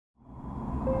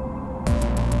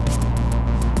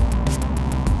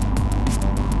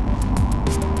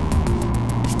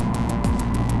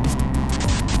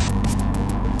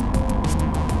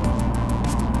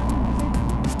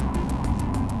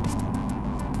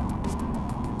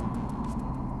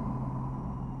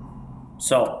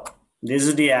So this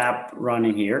is the app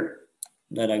running here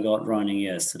that I got running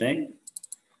yesterday.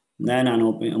 Then I'm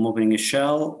opening a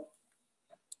shell.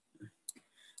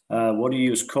 What do you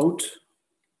use? Code?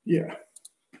 Yeah.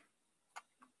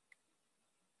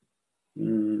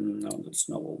 No, that's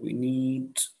not what we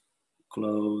need.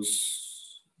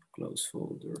 Close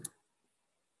folder.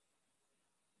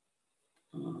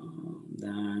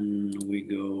 Then we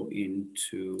go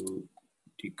into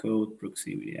Decode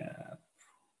Proximity App.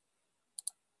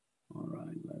 All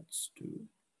right, let's do.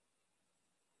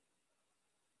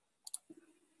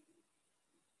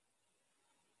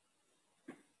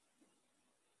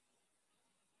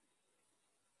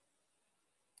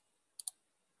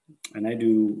 And I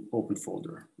do open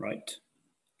folder, right?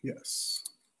 Yes.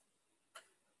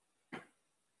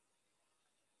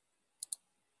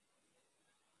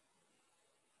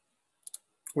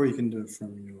 Or you can do it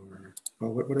from your,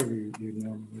 well, whatever you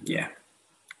normally do. Yeah,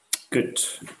 good.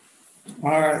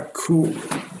 All right, cool.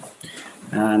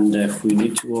 And if we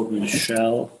need to open a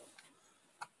shell,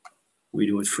 we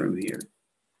do it from here.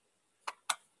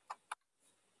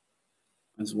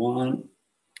 As one,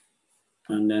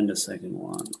 and then the second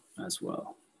one as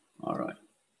well. All right.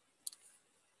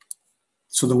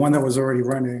 So the one that was already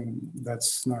running,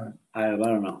 that's not. I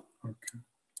don't know. Okay.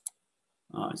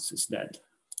 Oh, it's just dead.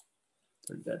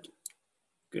 They're dead.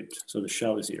 Good. So the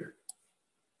shell is here.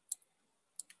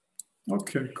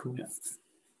 Okay, cool. Yeah.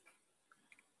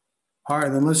 All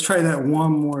right, then let's try that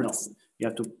one more. No, you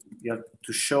have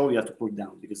to show. You have to put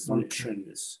down because it's only showing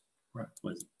this. Right.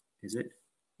 What is it?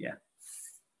 Yeah.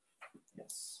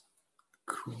 Yes.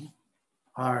 Cool.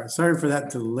 All right. Sorry for that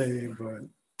delay, but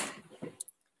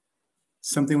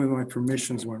something with my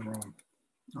permissions went wrong.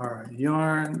 All right.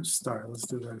 Yarn start. Let's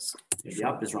do this. Yeah, the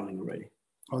app is running already.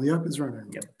 Oh, the app is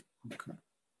running. Yep.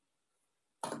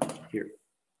 Okay. Here.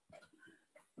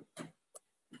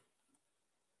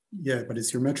 Yeah, but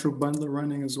is your Metro bundler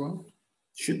running as well?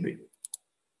 Should be.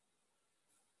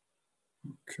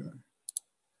 Okay.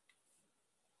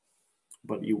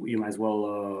 But you might as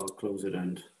well close it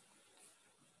and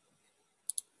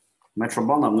Metro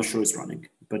bundler, I'm not sure it's running,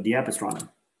 but the app is running.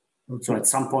 Okay. So at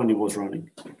some point it was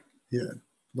running. Yeah.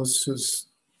 Let's just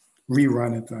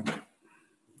rerun it then.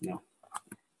 No.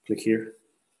 Click here.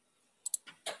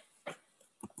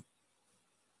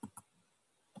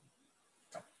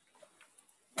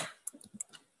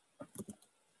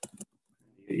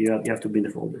 You have to be in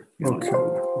the folder. Okay.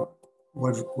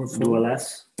 What folder? Do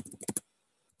ls.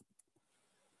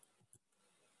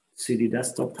 CD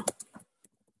desktop.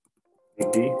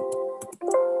 D.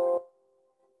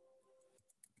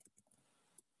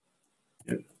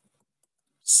 Yep.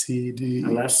 CD.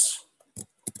 ls.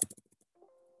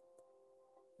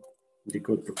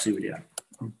 Decode Proximity App.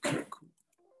 Okay, cool.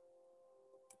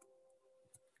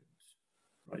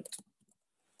 Right.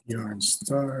 Yarn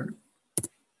start.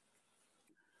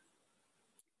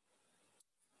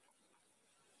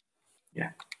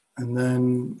 Yeah. And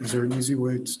then is there an easy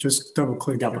way to just double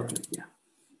click? Double click, yeah.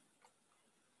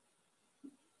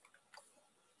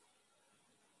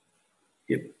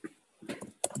 Yep.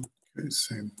 Okay,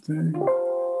 same thing.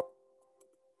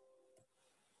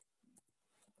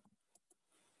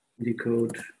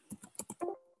 Decode.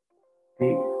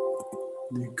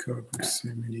 Decode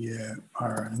Proximity App. All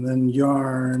right, and then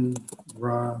yarn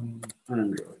run.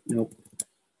 Android. Nope.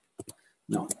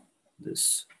 No.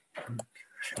 This.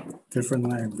 Different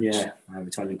language. Yeah, I have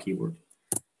Italian keyboard.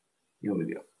 Here we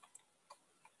go.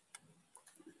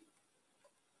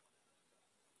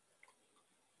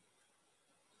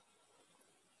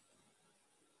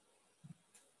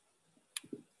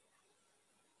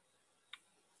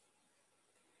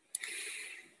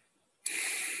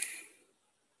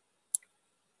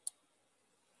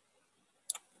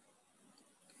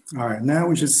 All right, now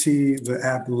we should see the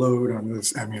app load on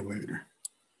this emulator.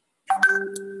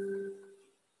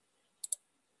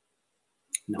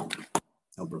 No,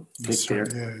 bro. Click there.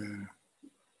 Yeah.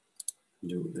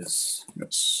 Do this.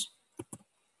 Yes.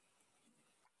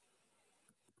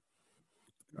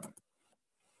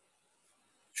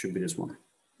 Should be this one.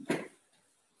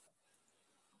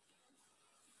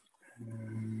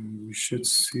 And we should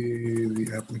see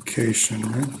the application,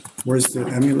 right? Where's the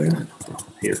emulator?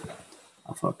 Here.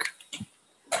 Oh, fuck.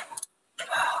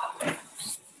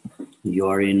 You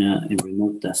are in a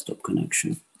remote desktop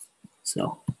connection.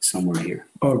 So somewhere here.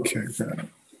 Okay, got it.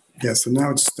 Yeah, so now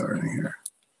it's starting here.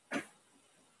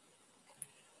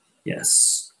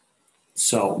 Yes.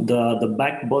 So the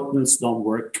back buttons don't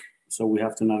work. So we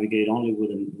have to navigate only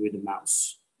with the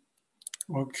mouse.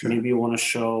 Okay. Maybe you want to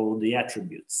show the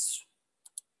attributes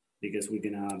because we're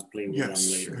gonna play with them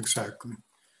later. Exactly.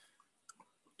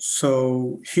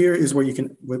 So here is where you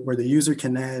can, where the user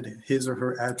can add his or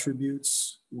her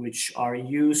attributes, which are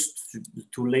used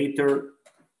to later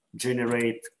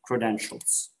generate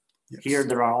credentials. Yes. Here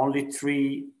there are only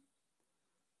 3.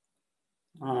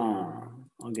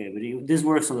 Okay, but this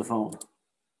works on the phone.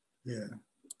 Yeah.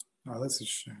 Oh, that's a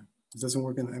shame. It doesn't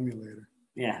work in the emulator.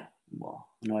 Yeah. Well,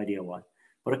 no idea why.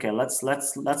 But okay, let's look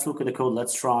at the code.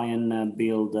 Let's try and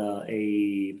build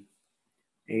a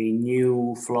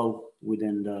new flow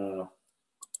within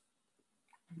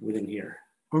here.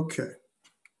 Okay.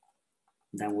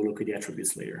 Then we'll look at the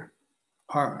attributes later.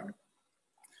 All right.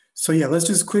 So yeah, let's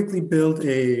just quickly build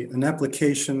an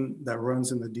application that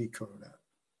runs in the DECODE app.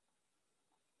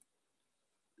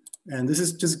 And this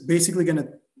is just basically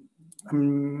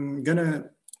I'm gonna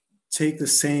take the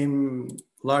same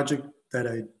logic that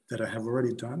I have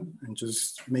already done and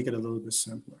just make it a little bit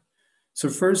simpler. So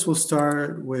first we'll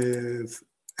start with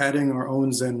adding our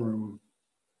own Zenroom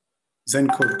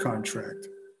Zencode contract.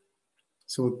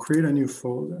 So we'll create a new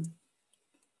folder.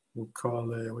 We'll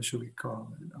call it, what should we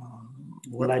call it?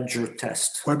 Ledger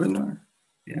test. Webinar.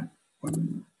 Yeah.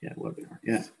 Webinar. Yeah, webinar.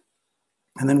 Yeah.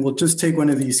 And then we'll just take one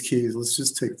of these keys. Let's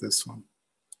just take this one.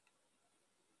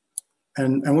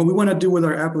 And what we want to do with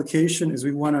our application is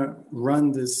we want to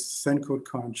run this Zencode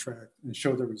contract and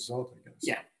show the result, I guess.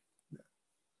 Yeah.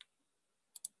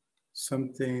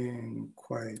 Something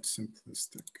quite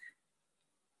simplistic.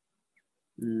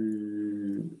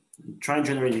 Try and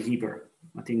generate a keeper.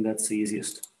 I think that's the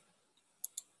easiest.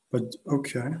 But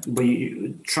okay. But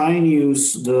you try and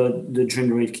use the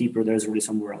generate keeper that's already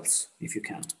somewhere else if you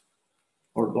can,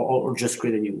 or just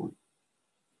create a new one.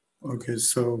 Okay,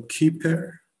 so key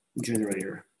pair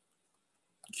generator.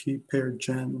 Key pair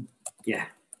gen. Yeah.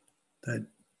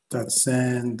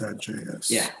 .zen.js.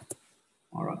 Yeah.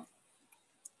 All right.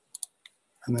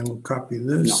 And then we'll copy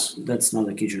this. No, that's not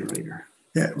a key generator.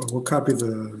 Yeah, well, we'll copy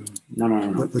the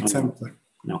template.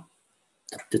 No,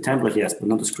 the template, yes, but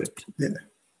not the script. Yeah.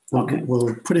 Okay.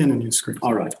 We'll put in a new script.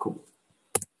 All right, cool.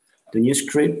 The new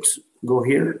script, go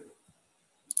here.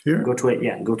 Here? Go to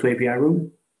API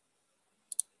room.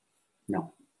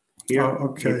 No. Here,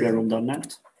 okay. API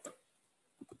room.net.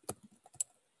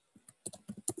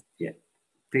 Yeah.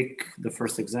 Pick the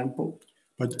first example.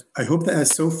 But I hope the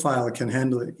SO file can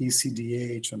handle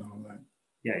ECDH and all that.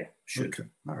 Yeah, should. Okay,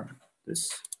 all right.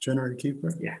 This. Generate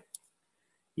keeper? Yeah.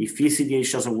 If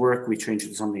ECDH doesn't work, we change it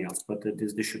to something else, but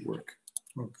this should work.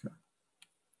 Okay.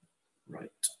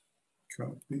 Right.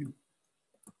 Copy.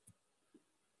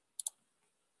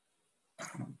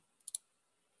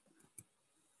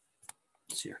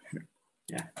 It's here.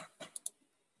 Yeah.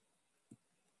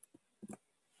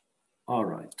 All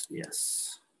right,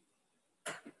 yes.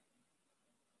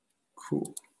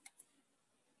 Cool.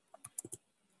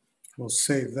 We'll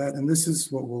save that. And this is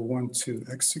what we'll want to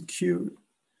execute.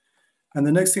 And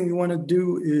the next thing we want to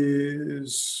do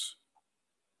is,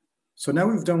 so now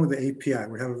we've done with the API.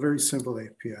 We have a very simple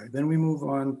API. Then we move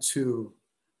on to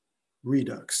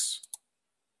Redux.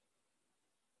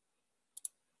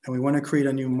 And we want to create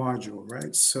a new module,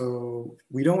 right? So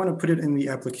we don't want to put it in the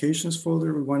applications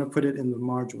folder. We want to put it in the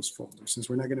modules folder, since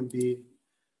we're not going to be,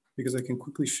 because I can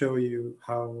quickly show you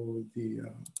how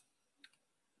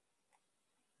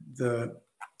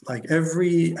like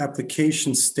every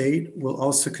application state will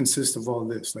also consist of all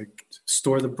this, like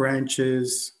store the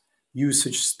branches,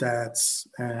 usage stats,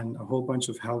 and a whole bunch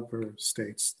of helper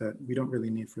states that we don't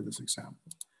really need for this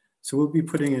example. So we'll be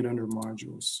putting it under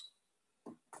modules.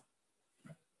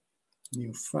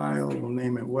 New file, we'll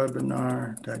name it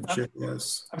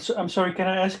webinar.js. I'm sorry, can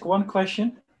I ask one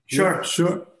question? Sure. Yeah,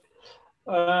 sure.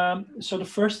 So the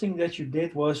first thing that you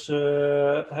did was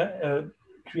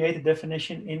create a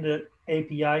definition in the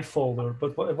API folder.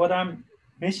 But what I'm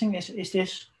missing is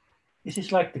this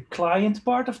like the client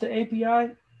part of the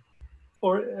API?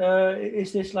 Or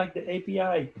is this like the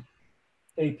API?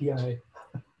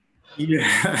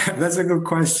 Yeah, that's a good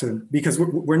question, because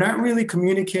we're not really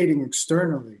communicating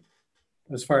externally,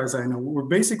 as far as I know. We're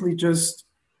basically just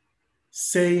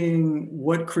saying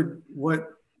what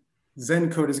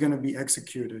Zencode is going to be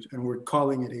executed, and we're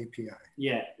calling it API.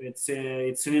 Yeah, it's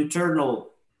an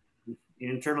internal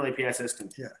API system.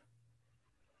 Yeah.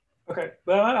 Okay,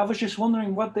 well, I was just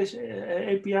wondering what this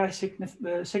API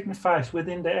signifies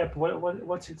within the app.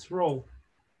 What's its role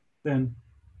then?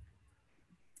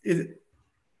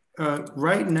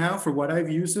 Right now, for what I've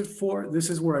used it for, this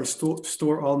is where I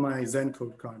store all my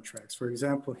Zencode contracts. For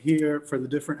example, here for the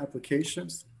different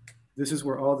applications, this is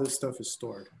where all this stuff is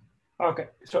stored. Okay,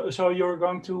 so you're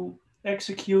going to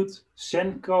execute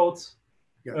Zencode,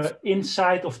 yes,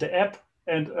 inside of the app,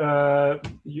 and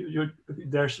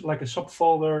there's like a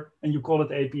subfolder and you call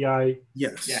it API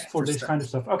Yes. Yeah, for this kind of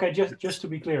stuff. Okay, just to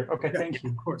be clear. Okay, yeah, thank you.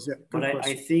 Of course, yeah. But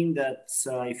I think that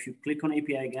if you click on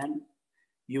API again,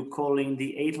 you're calling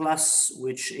the Atlas,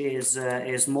 which is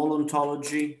a small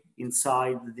ontology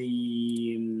inside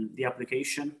the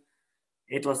application.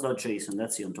 Atlas.json,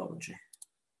 that's the ontology.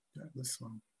 Yeah, this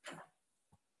one.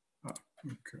 Oh,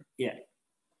 okay. Yeah.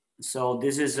 So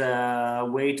this is a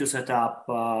way to set up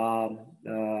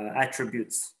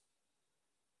attributes.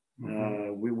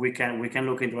 We can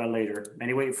look into that later.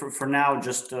 Anyway, for now,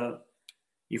 just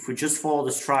if we just follow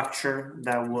the structure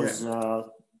that was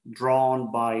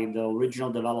drawn by the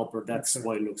original developer, that's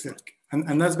what it looks like.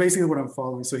 And that's basically what I'm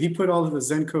following. So he put all of the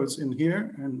Zen codes in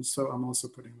here, and so I'm also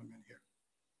putting them in here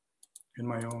in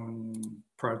my own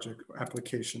project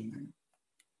application name.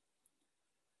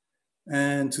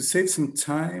 And to save some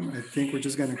time, I think we're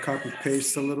just going to copy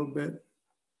paste a little bit.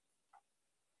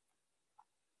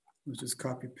 We'll just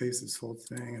copy paste this whole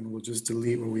thing, and we'll just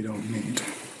delete what we don't need.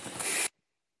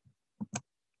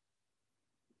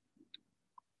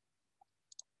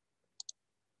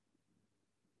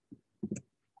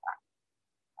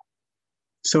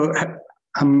 So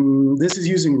this is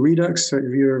using Redux. So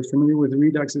if you're familiar with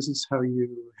Redux, this is how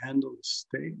you handle the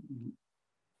state.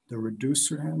 The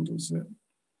reducer handles it.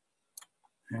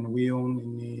 And we only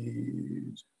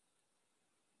need,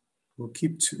 we'll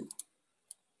keep 2,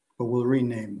 but we'll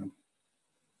rename them.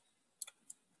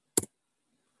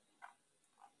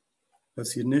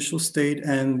 That's the initial state.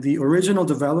 And the original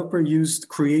developer used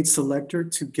create selector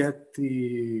to get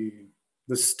the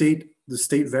state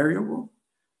variable.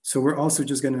 So we're also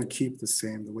just going to keep the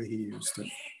same, the way he used it.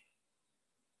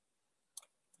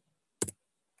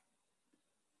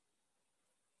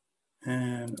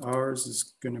 And ours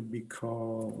is going to be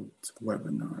called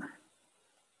webinar.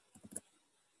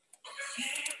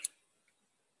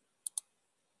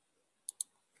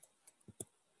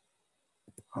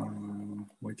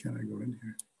 Why can't I go in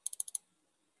here?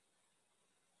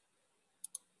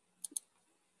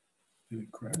 Did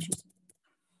it crash?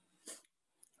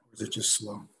 Or is it just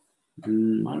slow? I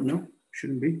don't know.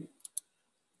 Shouldn't be.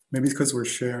 Maybe it's because we're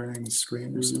sharing the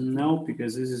screen or something. No,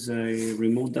 because this is a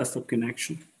remote desktop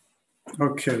connection.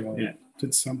 Okay, well, yeah,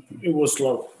 did something. It was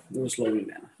slow. It was slowing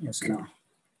down. Okay.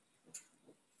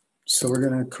 So we're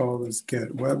going to call this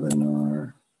get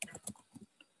webinar.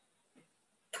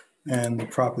 And the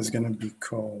prop is going to be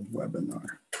called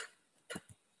webinar.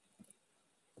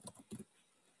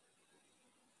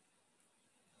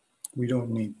 We don't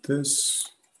need this.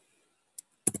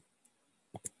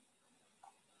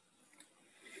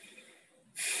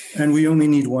 And we only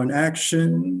need one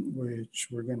action, which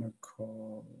we're going to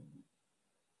call.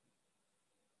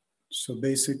 So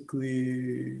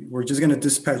basically, we're just going to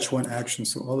dispatch one action.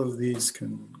 So all of these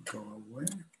can go away.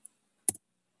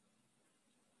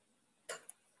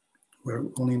 We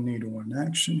only need one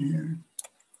action here.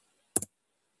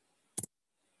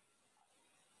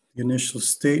 The initial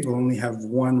state will only have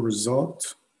one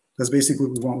result. That's basically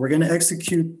what we want. We're going to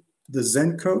execute the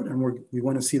Zen code, and we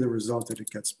want to see the result that it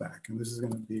gets back. And this is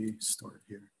going to be stored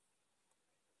here.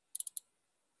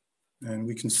 And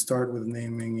we can start with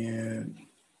naming it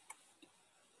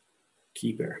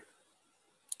Keeper.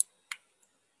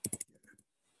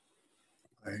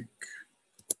 Like,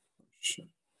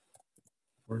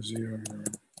 where's your...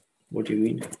 What do you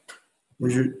mean?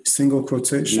 Where's your single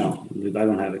quotation? No, I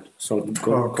don't have it. So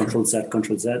go okay. Control Z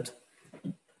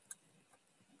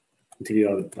until you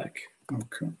have it back.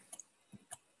 Okay.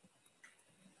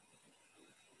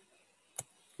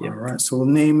 Yep. All right, so we'll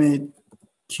name it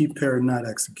key pair not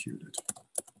executed.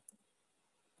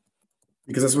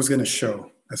 Because that's what's going to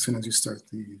show as soon as you start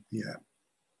the app.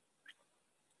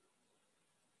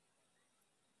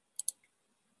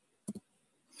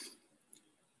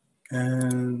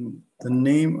 And the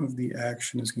name of the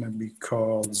action is going to be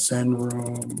called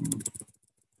Zenroom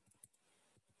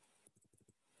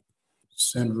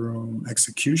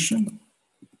execution.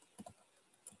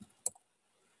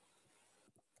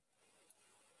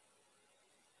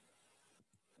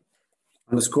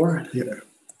 Underscore? Yeah.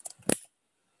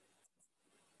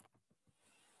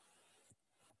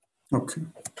 Okay.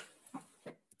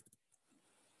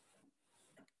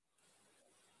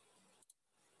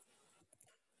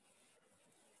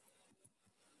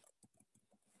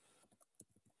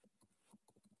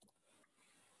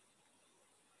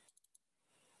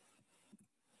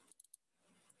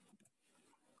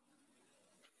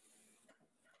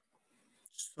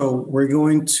 So we're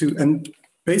going to, and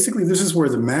basically this is where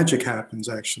the magic happens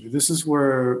actually. This is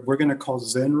where we're going to call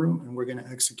Zenroom and we're going to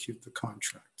execute the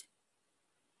contract.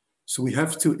 So we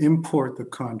have to import the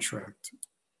contract,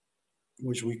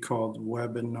 which we called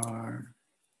webinar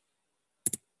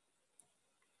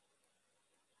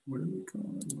what do we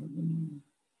call it?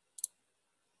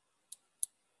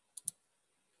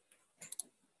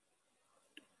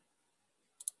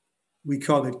 We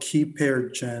call it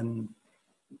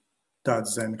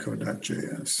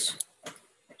keypairgen.zenco.js.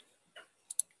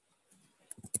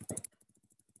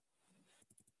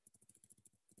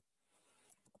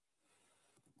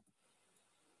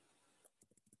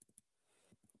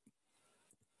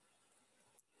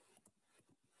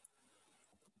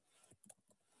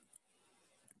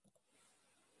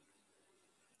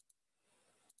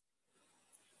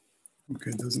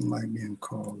 Okay, it doesn't like being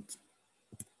called.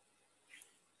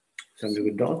 Something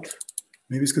with dot?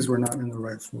 Maybe it's because we're not in the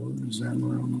right folder.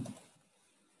 Zenroom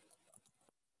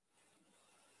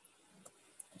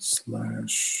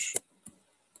slash.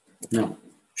 No,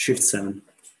 Shift 7.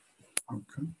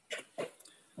 Okay.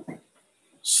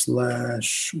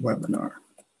 Slash webinar.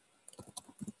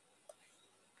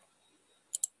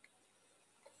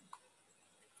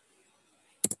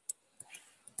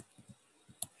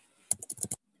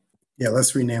 Yeah,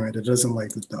 let's rename it. It doesn't like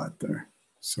the dot there.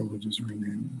 So we'll just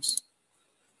rename this.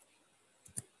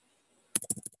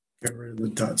 Get rid of the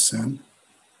dot send.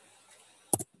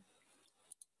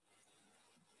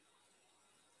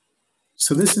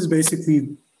 So this is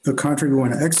basically the contract we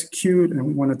want to execute, and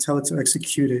we want to tell it to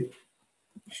execute it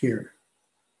here.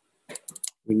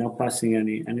 We're not passing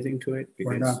anything to it?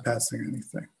 We're not passing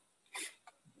anything.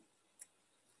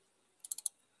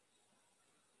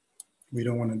 We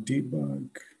don't want to debug.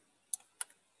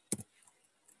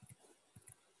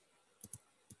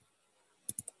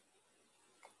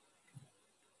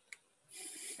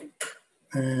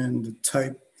 And the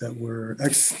type that we're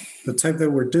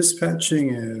dispatching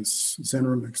is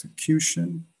Zenroom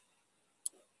execution.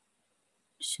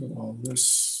 So all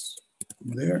this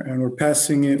there, and we're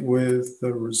passing it with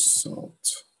the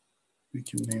result. We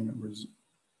can name it result.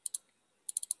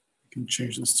 We can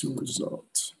change this to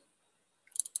result.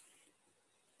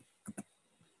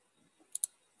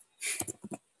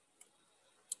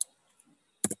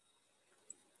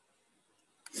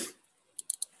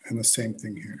 And the same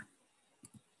thing here.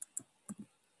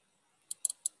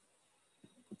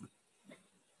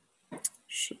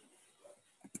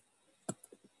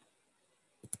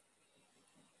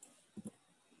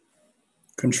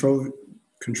 Control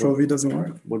V doesn't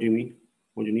work. What do you mean?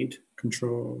 What do you need?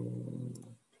 Control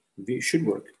V should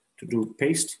work to do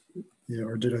paste. Yeah,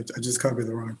 or did I just copied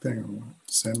the wrong thing? Or what?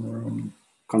 Zenroom.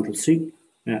 Control C.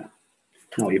 Yeah.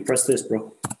 No, you press this,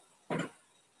 bro.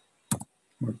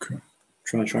 Okay.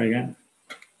 Try again.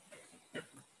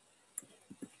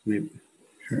 Maybe.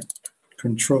 Here.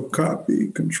 Control copy,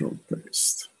 control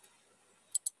paste.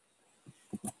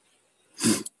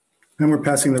 And we're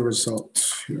passing the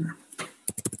results here.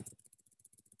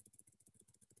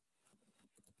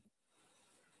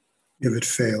 If it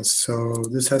fails. So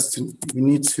this has to, we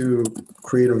need to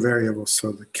create a variable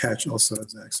so the catch also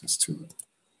has access to it.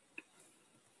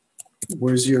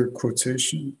 Where's your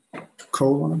quotation?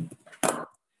 Colon?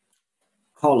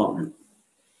 Colon.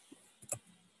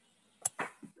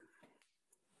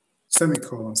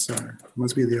 Semicolon, sorry.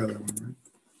 Must be the other one, right?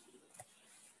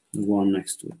 The one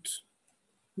next to it.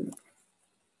 Yeah.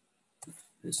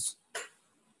 This.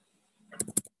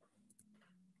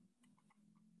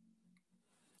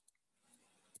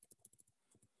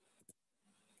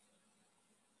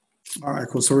 All right,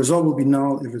 cool. So result will be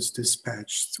null if it's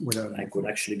dispatched without. I could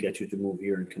actually get you to move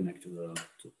here and connect to the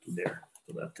to there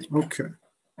to that thing. Okay.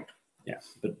 Yeah,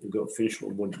 but we go finish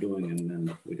what we're doing and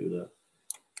then we do the.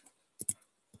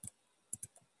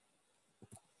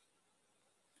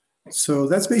 So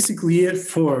that's basically it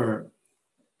for.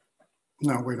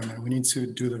 No, wait a minute. We need to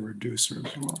do the reducer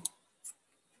as well.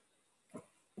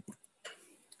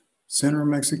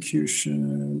 Zenroom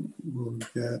execution will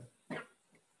get.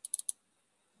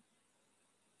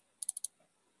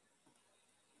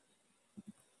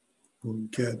 We'll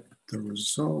get the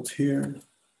result here.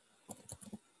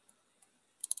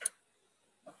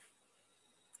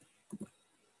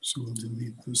 So we'll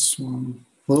delete this one.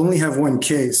 We'll only have one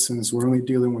case since we're only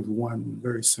dealing with one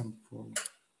very simple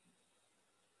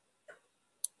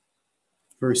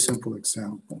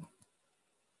example.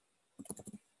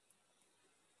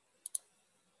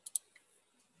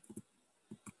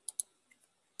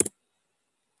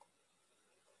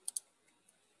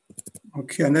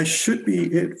 Okay, and that should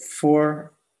be it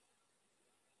for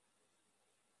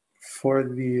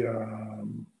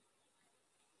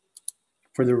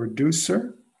the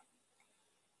reducer.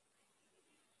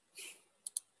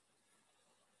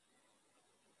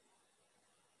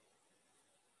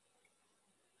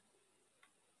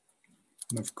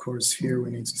 And of course, here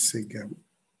we need to say get.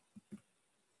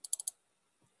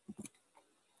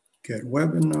 get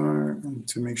webinar, and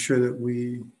to make sure that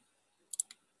we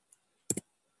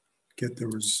get the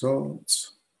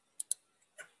results.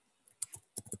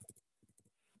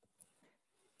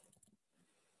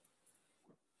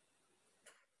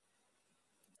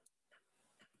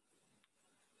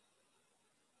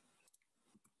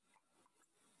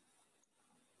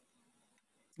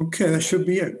 Okay, that should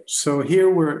be it. So here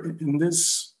we're in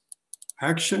this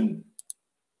action,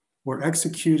 we're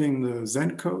executing the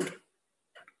Zen code.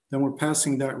 Then we're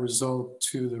passing that result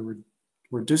to the,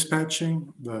 we're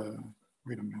dispatching the,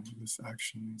 wait a minute, this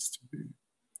action needs to be,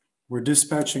 we're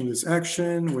dispatching this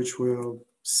action, which will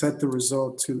set the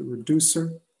result to the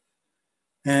reducer.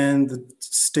 And the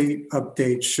state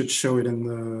update should show it in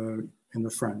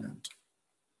the front end.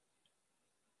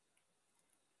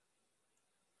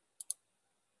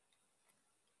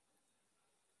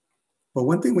 But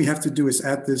one thing we have to do is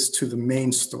add this to the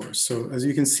main store. So as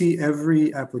you can see,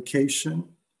 every application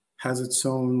has its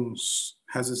own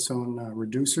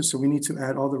reducer. So we need to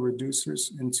add all the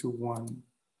reducers into one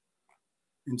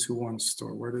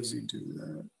store. Where does he do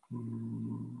that?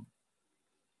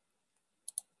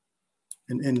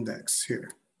 An index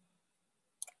here.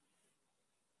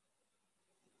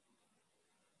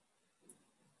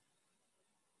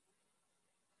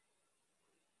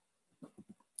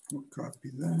 We'll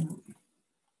copy that.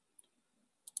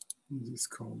 This is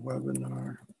called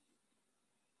webinar.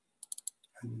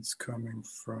 And it's coming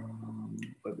from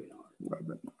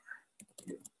webinar.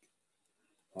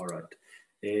 All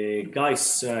right,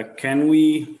 guys, can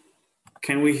we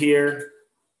hear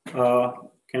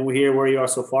where you are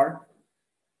so far?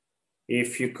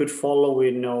 If you could follow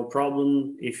with no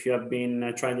problem, if you have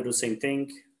been trying to do the same thing,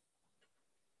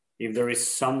 if there is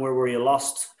somewhere where you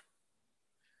lost.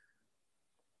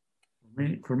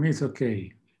 For me, it's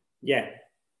okay. Yeah,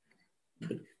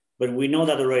 but we know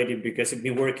that already because we've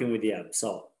been working with the app.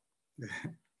 So,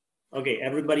 okay,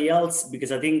 everybody else,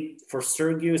 because I think for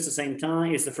Sergio it's the same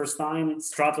time. It's the first time.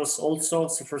 Stratos also,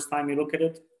 it's the first time you look at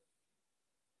it.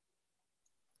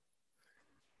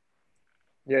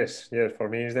 Yes, for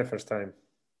me it's the first time.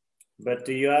 But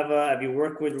do you have you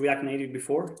worked with React Native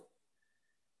before?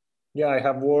 Yeah, I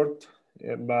have worked,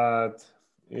 but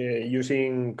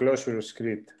using Closure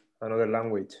script, another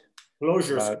language.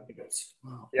 Closure script.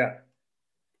 Wow. Yeah.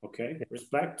 Okay,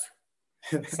 respect.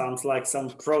 Sounds like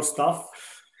some pro stuff.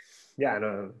 Yeah,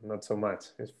 no, not so much.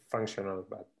 It's functional,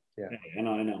 but yeah. I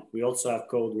know. We also have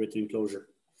code written in Closure.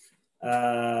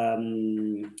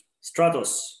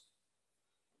 Stratos,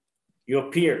 you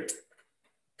appeared.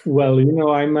 Well, you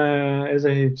know, I'm as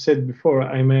I said before,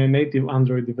 I'm a native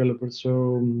Android developer,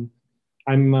 so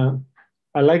I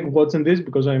like watching this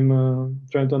because I'm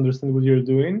trying to understand what you're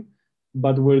doing.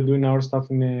 But we're doing our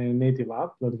stuff in a native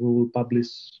app that we will publish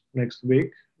next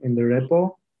week in the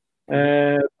repo.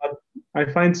 But I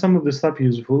find some of the stuff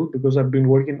useful because I've been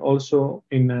working also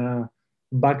in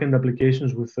backend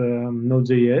applications with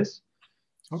Node.js.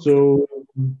 Okay. So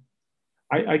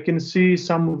I can see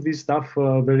some of this stuff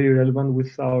very relevant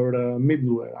with our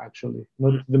middleware, actually.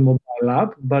 Not the mobile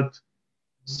app, but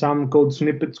some code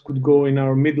snippets could go in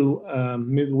our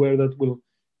middleware that will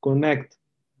connect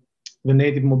the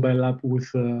native mobile app with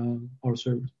our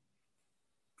service.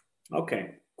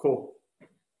 Okay, cool.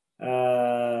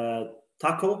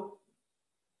 Taco?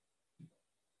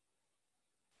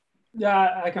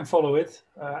 Yeah, I can follow it.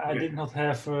 I did not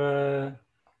have,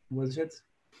 what is it?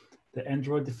 The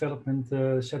Android development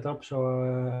set up,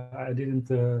 so I didn't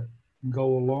go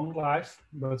along live,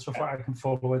 but so far I can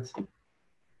follow it.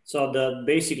 So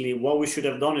basically what we should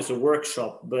have done is a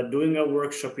workshop, but doing a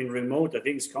workshop in remote, I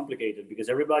think is complicated because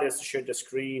everybody has to share the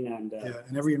screen and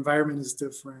and every environment is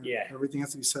different. Yeah, everything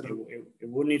has to be set up. It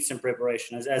would need some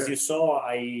preparation. As you saw,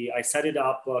 I set it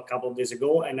up a couple of days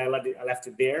ago and I left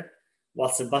it there while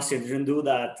Sebastian didn't do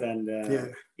that, and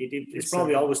it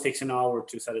probably always takes an hour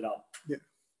to set it up. Yeah.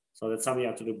 So that's something you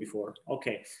have to do before.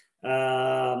 Okay.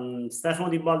 Stefano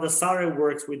Di Baldassare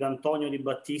works with Antonio Di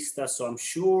Battista, so I'm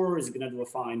sure he's going to do a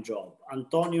fine job.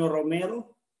 Antonio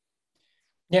Romero?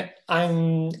 Yeah,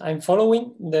 I'm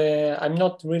following I'm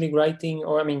not really writing,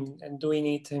 or I'm doing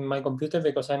it in my computer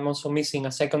because I'm also missing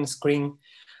a second screen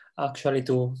actually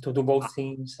to do both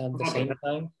things at the same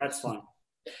time. That's fine.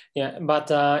 Yeah,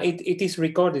 but it is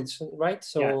recorded, right?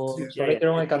 So, later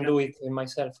on I can do it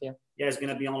myself, yeah. Yeah, it's going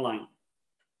to be online.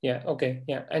 Yeah, okay,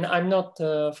 yeah. And I'm not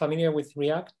familiar with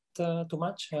React too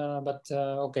much, but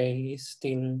okay,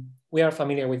 still, we are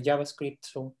familiar with JavaScript,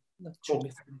 so that should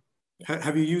be fine.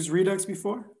 Have you used Redux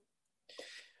before?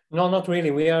 No, not really.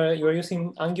 You're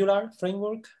using Angular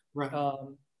framework. Right.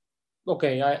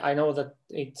 Okay, I know that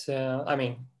it's,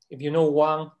 if you know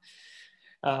one,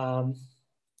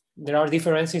 there are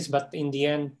differences, but in the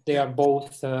end, they are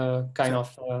both kind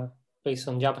of based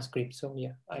on JavaScript. So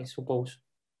yeah, I suppose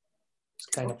it's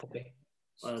kind of okay.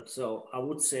 So I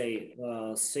would say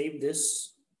save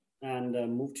this and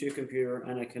move to your computer,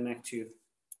 and I connect you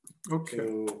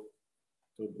to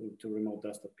remote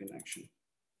desktop connection.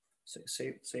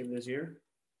 Save this here,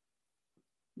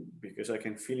 because I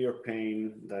can feel your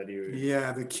pain that you.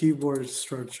 Yeah, the keyboard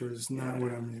structure is not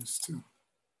what I'm used to.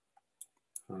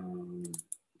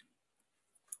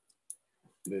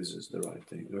 This is the right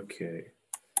thing. Okay.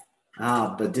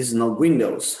 But this is not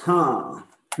Windows, huh?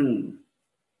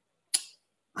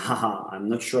 Haha, I'm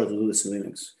not sure to do this in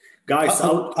Linux. Guys,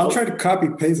 I'll try to copy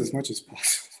paste as much as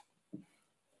possible.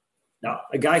 Now,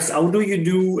 guys, how do you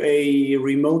do a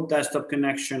remote desktop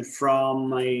connection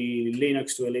from a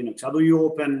Linux to a Linux? How do you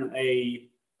open a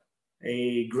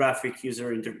graphic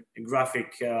user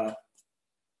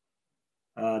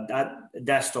that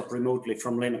desktop remotely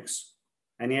from Linux?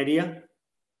 Any idea?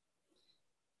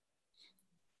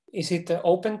 Is it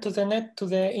open to the net, to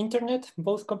the internet,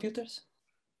 both computers?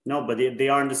 No, but they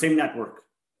are in the same network.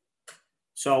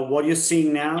 So what you're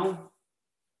seeing now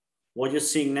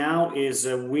is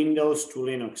Windows to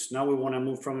Linux. Now we want to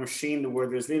move from a machine where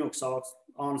there's Linux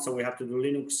on, so we have to do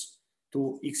Linux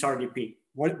to XRDP.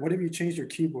 What if you changed your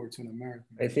keyboard to an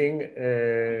American? I think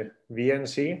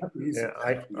VNC.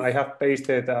 I have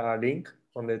pasted a link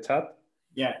on the chat.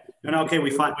 Yeah. No, okay.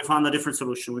 We found a different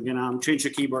solution. We're gonna change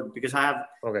the keyboard because I have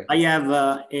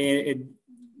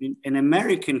an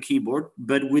American keyboard,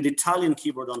 but with Italian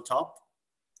keyboard on top.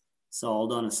 So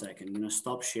hold on a second. I'm gonna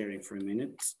stop sharing for a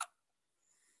minute.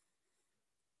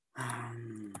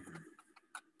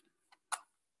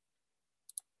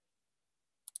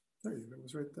 There you go. It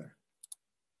was right there.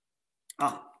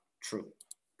 True.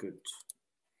 Good.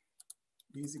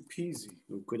 Easy peasy.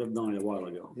 We could have done it a while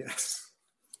ago. Yes.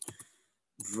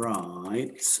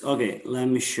 Right. Okay, let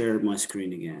me share my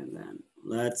screen again then.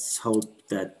 Let's hope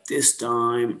that this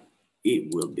time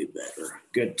it will be better.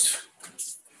 Good.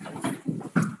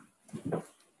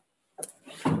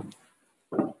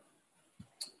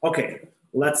 Okay,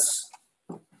 let's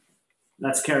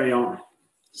carry on.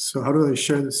 So how do I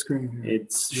share the screen here?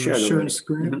 It's share the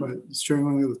screen, but it's sharing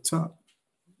only the top.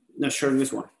 No, sharing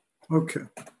this one. Okay.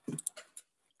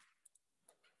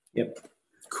 Yep.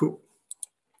 Cool.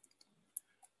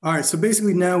 All right, so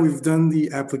basically now we've done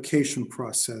the application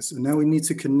process, and now we need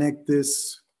to connect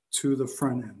this to the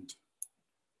front end.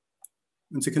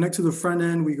 And to connect to the front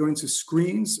end, we go into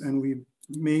screens and we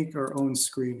make our own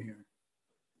screen here.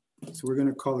 So we're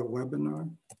gonna call it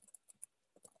webinar.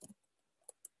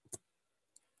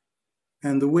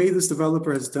 And the way this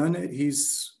developer has done it,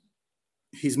 he's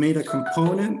made a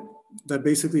component that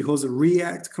basically holds a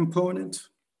React component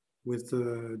with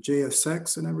the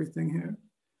JSX and everything here.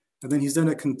 And then he's done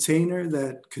a container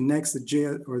that connects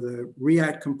the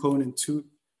React component to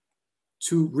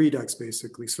Redux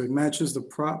basically. So it matches the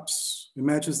props, it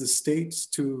matches the states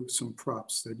to some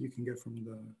props that you can get from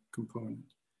the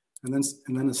component. And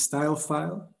then a style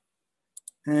file,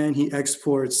 and he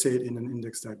exports it in an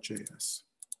index.js.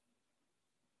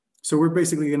 So we're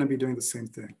basically going to be doing the same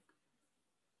thing.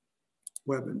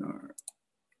 Webinar.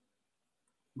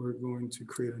 We're going to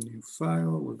create a new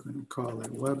file. We're going to call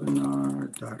it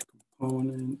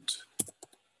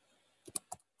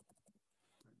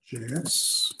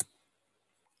webinar.component.js.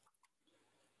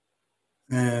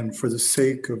 And for the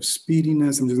sake of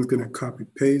speediness, I'm just going to copy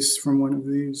paste from one of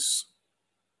these.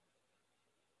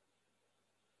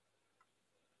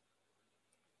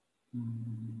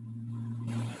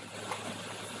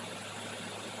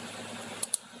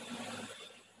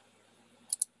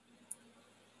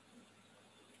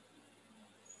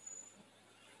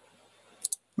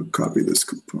 I'll copy this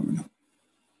component.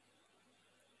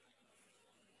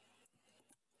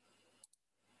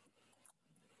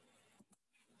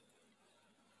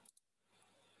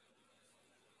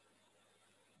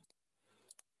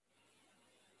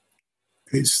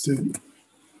 Paste it.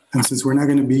 And since we're not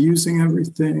going to be using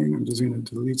everything, I'm just going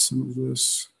to delete some of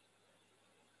this.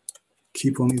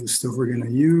 Keep only the stuff we're going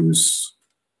to use.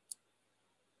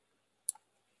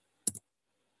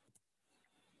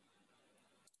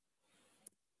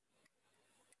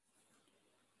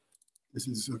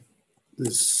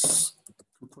 This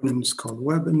component is called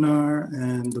webinar,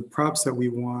 and the props that we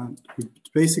want, we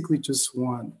basically just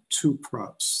want two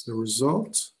props: the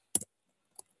result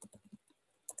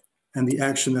and the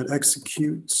action that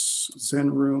executes,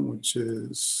 Zenroom,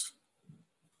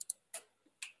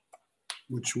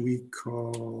 which we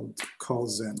call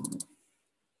Zenroom.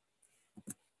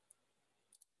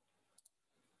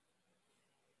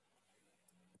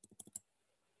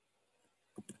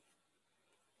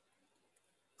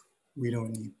 We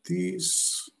don't need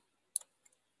these.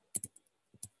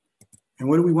 And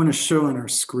what do we want to show on our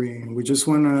screen? We just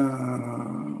want a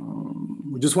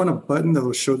button that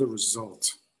will show the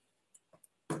result.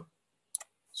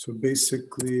 So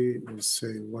basically, we'll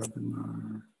say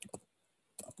webinar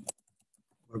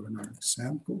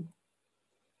example.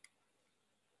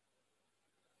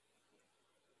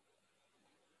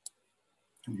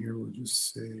 And here we'll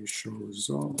just say show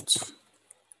results.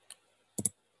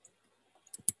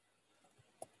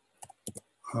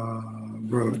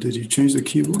 Bro, did you change the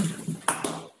keyboard?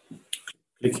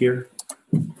 Click here.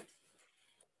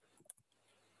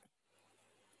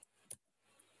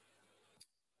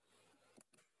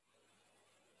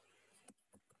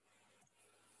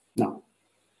 No.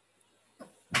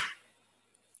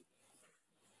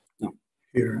 No.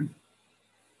 Here.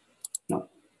 No.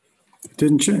 It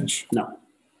didn't change? No.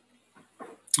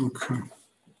 Okay.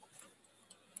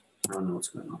 I don't know what's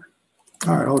going on.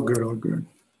 All right, all good, all good.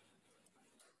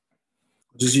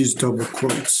 Just use double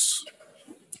quotes.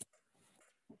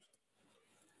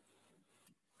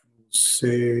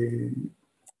 Say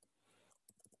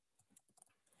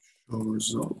show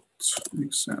result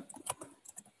example.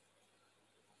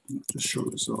 Just show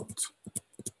result.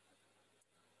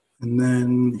 And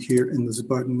then here in this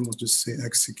button, we'll just say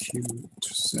execute,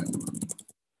 send.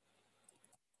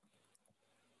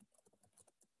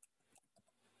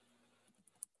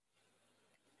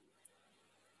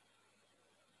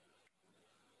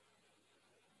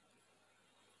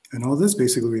 And all this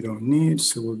basically we don't need,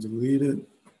 so we'll delete it.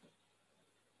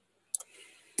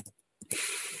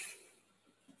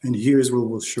 And here's where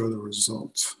we'll show the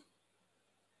result.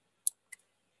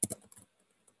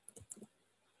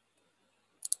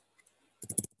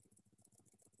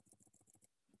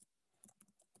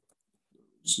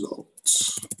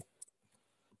 Results.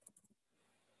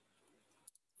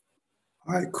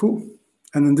 All right, cool.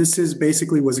 And then this is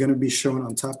basically what's going to be shown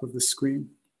on top of the screen,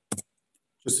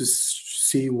 just to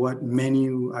see what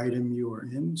menu item you are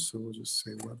in. So we'll just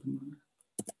say webinar.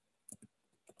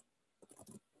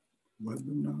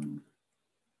 Webinar.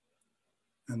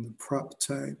 And the prop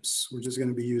types, we're just going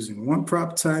to be using one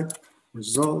prop type,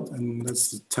 result, and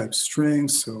that's the type string.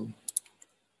 So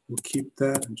we'll keep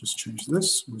that and just change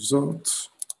this, result.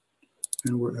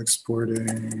 And we're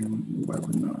exporting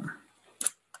webinar.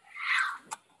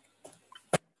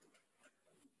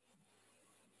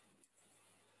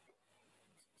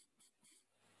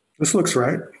 This looks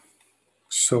right.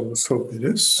 So let's hope it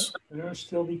is. There are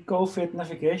still the COVID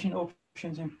navigation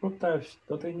options in prop types.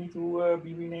 Don't they need to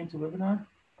be renamed to webinar?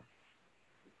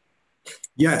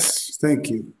 Yes,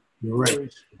 thank you. You're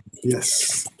right.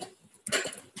 Yes.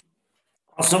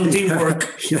 Awesome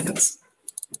teamwork. Yes.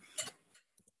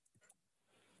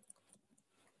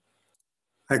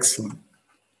 Excellent.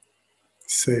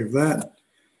 Save that.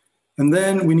 And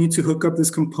then we need to hook up this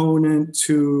component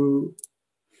to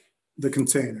the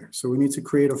container. So we need to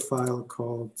create a file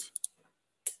called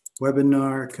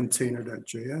webinar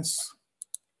container.js.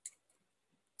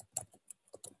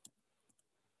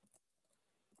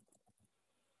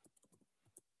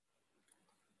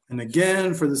 And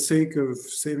again, for the sake of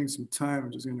saving some time,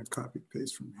 I'm just going to copy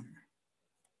paste from here.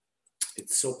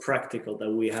 It's so practical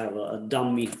that we have a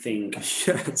dummy thing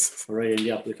Yes. already in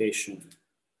the application.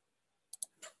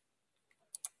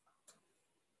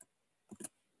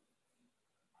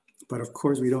 But of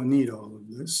course, we don't need all of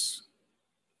this.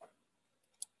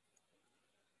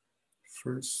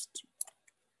 First,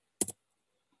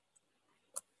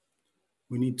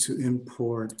 we need to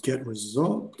import get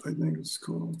result, I think it's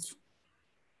called.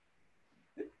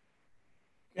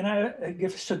 Can I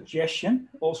give a suggestion?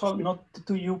 Also, not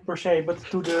to you per se, but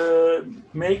to the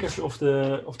makers of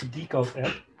the DECODE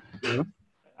app. Yeah.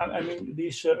 I mean,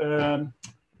 these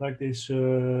like this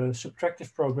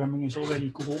subtractive programming is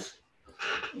already cool,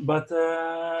 but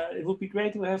it would be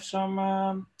great to have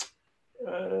some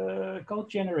code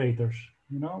generators.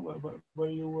 You know, where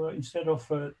you instead of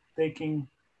taking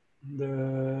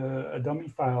a dummy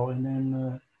file and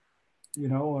then you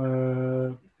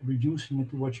know reducing it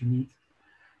to what you need.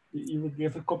 You would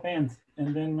give a command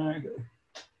and then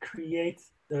create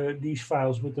these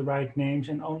files with the right names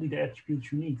and only the attributes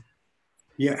you need.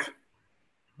 Yeah.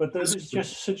 But this is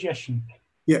just a suggestion.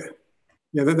 Yeah.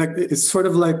 Yeah, it's sort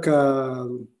of like a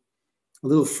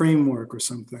little framework or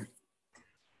something.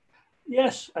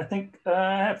 Yes, I think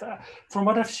from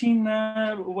what I've seen,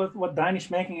 what Dyne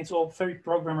is making, it's all very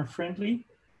programmer friendly.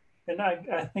 And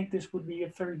I think this would be a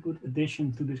very good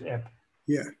addition to this app.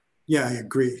 Yeah. Yeah, I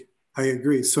agree. I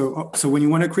agree. So when you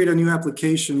want to create a new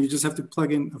application, you just have to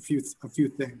plug in a few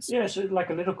things. Yes,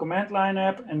 like a little command line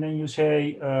app, and then you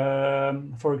say,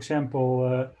 for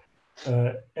example,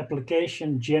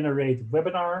 application generate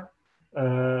webinar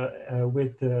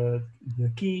with the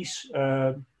keys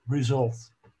result,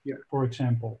 for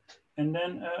example. And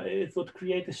then it would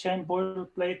create the same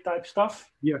boilerplate type stuff.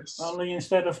 Yes. Only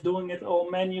instead of doing it all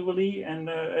manually and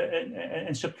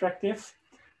subtractive,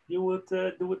 you would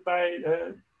do it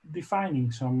by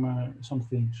defining some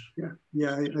things.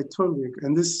 Yeah, I totally agree.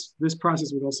 And this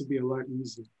process would also be a lot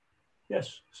easier.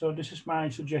 Yes, so this is my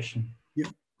suggestion. Yeah,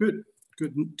 good.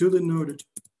 Duly noted.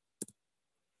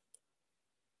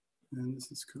 And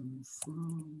this is coming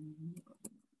from.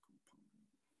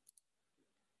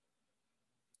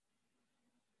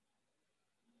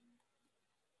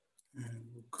 And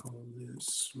we'll call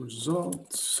this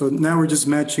result. So now we're just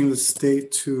matching the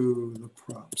state to the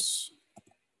props.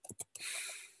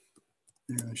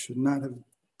 And I should not have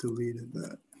deleted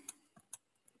that.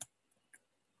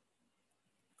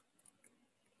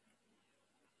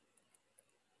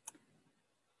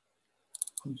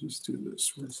 I'll just do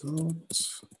this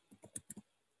result.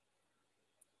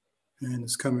 And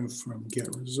it's coming from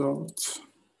get result.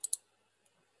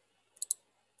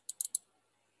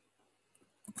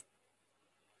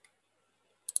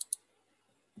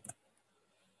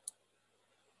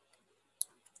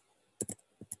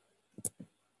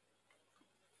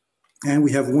 And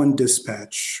we have one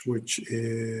dispatch, which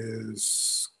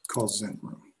is called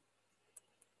Zenroom.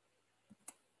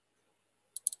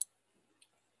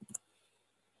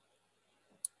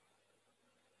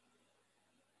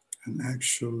 And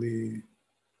actually,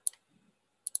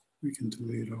 we can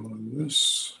delete all of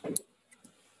this.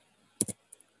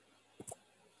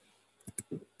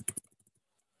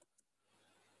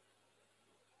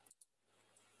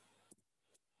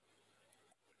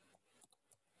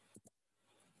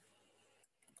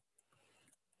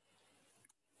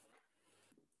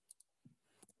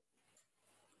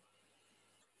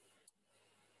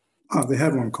 Oh, they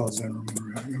had one called Zenroom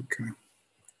already, okay.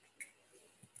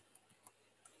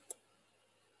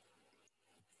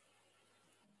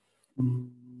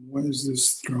 Why is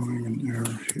this throwing an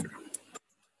error here?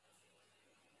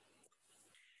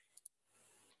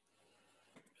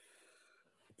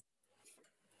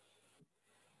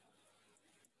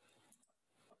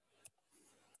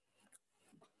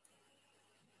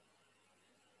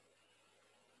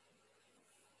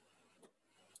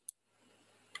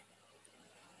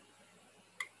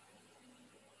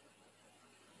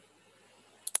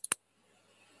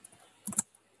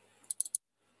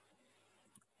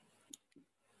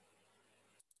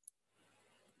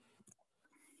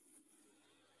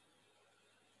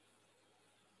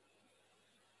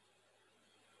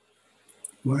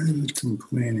 Why is it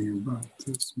complaining about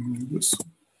this? Maybe this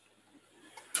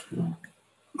one.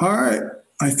 All right,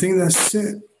 I think that's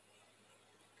it.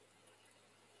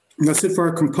 That's it for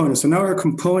our component. So now our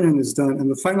component is done. And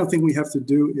the final thing we have to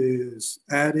do is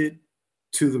add it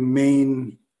to the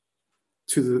main,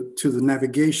 to the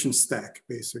navigation stack,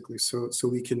 basically. So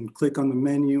we can click on the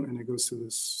menu and it goes to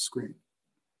this screen.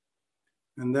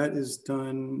 And that is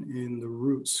done in the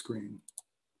root screen.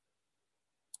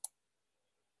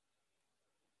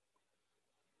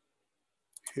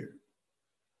 Here.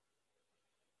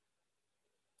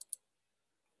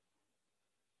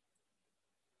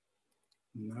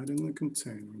 Not in the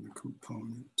container, in the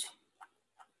component.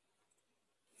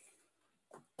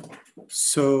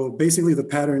 So basically the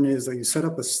pattern is that you set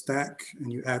up a stack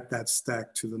and you add that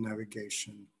stack to the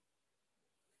navigation,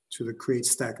 to the create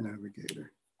stack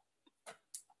navigator.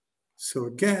 So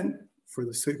again, for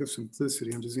the sake of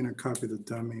simplicity, I'm just gonna copy the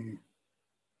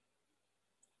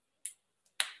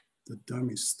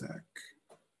dummy stack.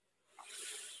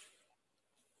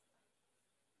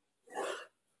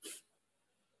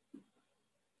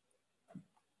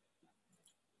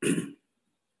 Here.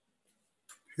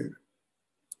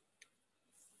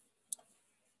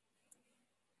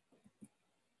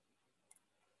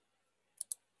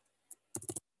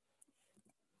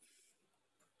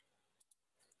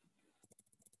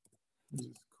 This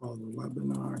is called the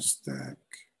webinar stack.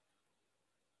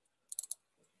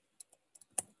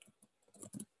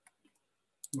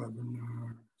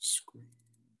 Webinar screen.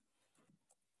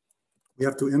 We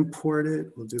have to import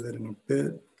it. We'll do that in a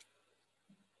bit.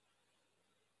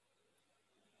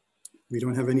 We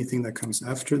don't have anything that comes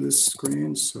after this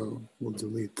screen, so we'll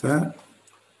delete that.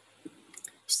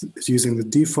 It's using the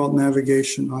default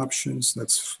navigation options,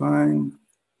 that's fine.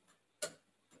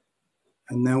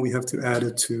 And now we have to add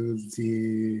it to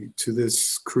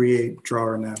this create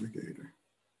drawer navigator.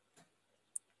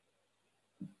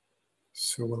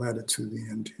 So we'll add it to the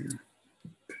end here.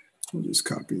 We'll just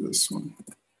copy this one.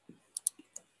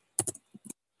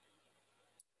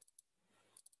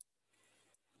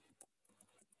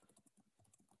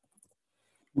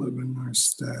 webinar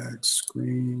stack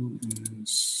screen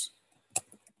is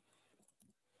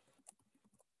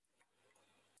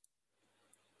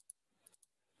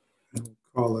and we'll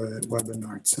call it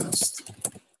webinar test.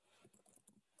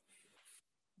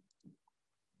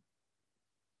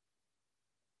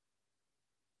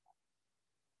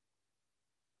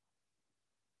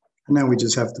 And now we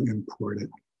just have to import it.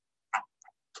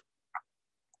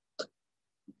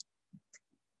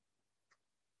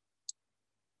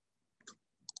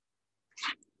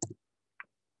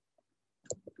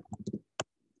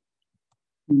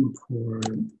 Import.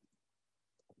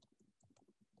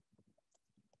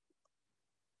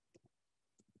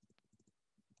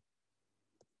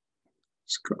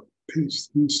 Let's go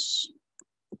paste this.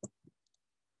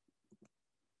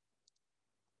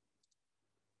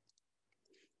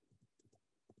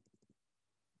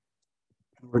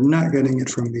 We're not getting it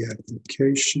from the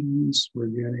applications. We're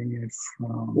getting it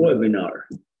from Webinar,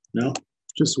 no?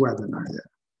 just webinar, yeah.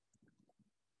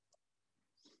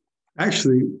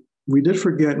 Actually, we did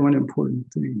forget one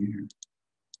important thing here.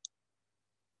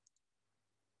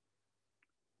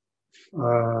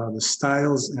 The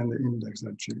styles and the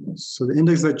index.js. So the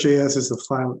index.js is the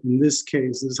file. In this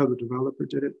case, this is how the developer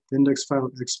did it. The index file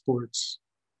exports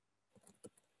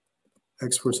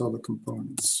all the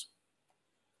components.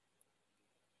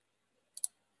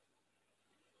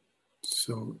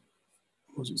 So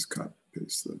we'll just copy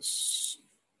paste this.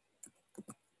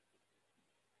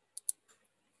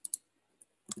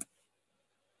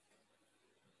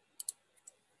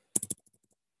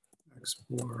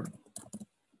 Export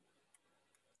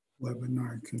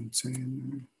webinar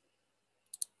container.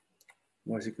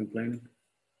 Why is he complaining?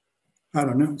 I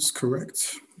don't know, it's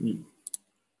correct. Mm.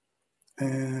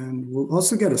 And we'll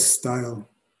also get a style.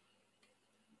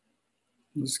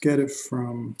 Let's get it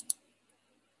from,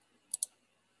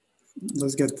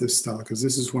 let's get this style because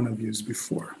this is one I've used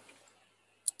before.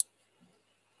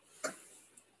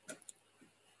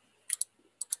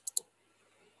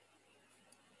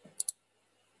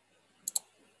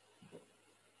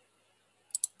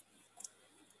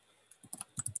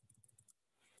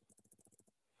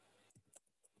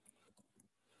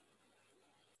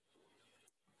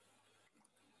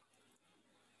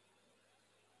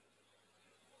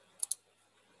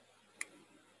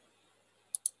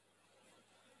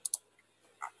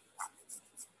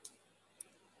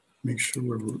 Make sure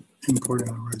we're importing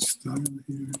the right style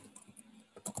here.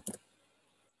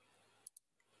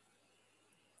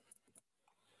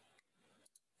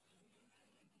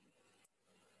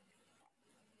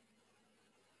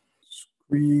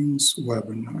 Screens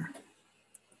webinar.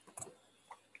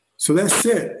 So that's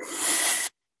it.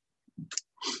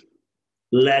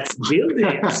 Let's build it.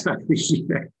 Yeah.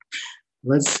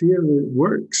 Let's see if it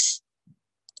works.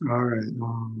 All right.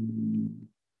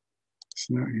 It's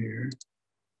not here.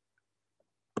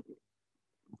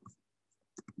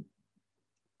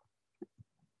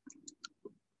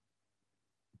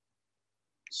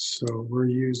 So we're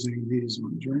using these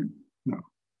ones, right? No.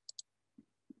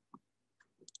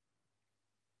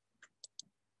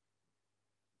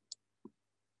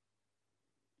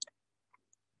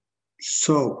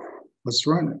 So let's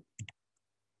run it.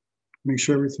 Make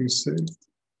sure everything's saved.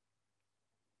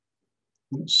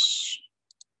 Yes.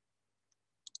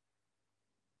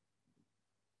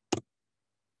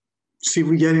 See if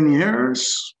we get any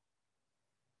errors.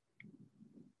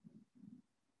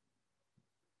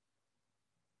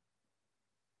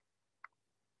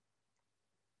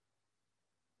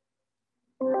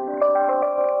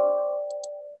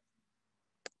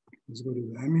 Let's go to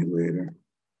the emulator.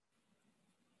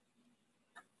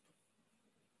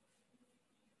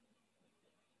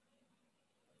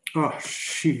 Oh,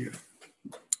 shit.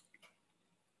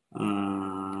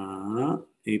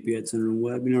 API General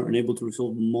Webinar, unable to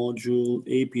resolve module,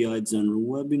 API General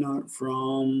Webinar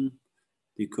from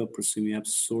DECODE Proximity App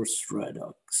source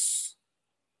Redux.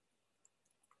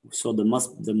 So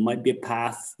there might be a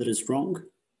path that is wrong.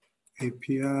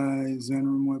 API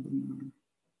Zenrum Webinar.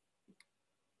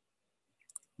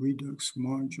 Redux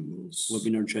modules.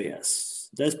 Webinar.js.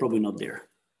 That's probably not there.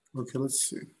 Okay, let's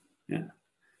see. Yeah.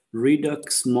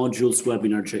 Redux modules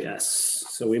webinar.js.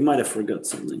 So we might have forgot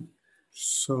something.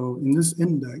 So in this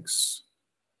index,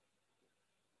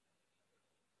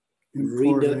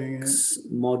 Redux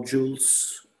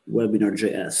modules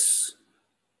webinar.js.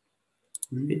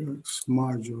 Redux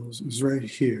modules is right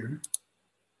here.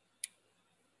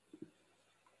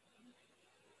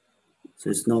 So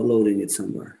it's not loading it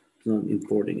somewhere. It's not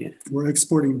importing it. We're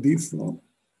exporting default.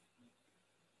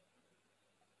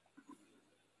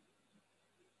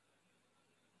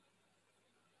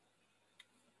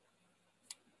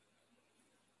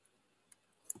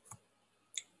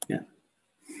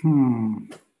 My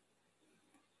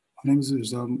name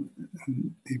is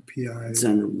API.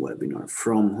 Zen Room webinar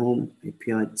from home.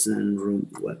 API Zen Room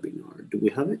webinar. Do we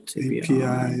have it?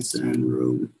 API Zen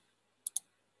Room.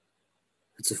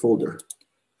 It's a folder.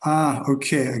 Ah,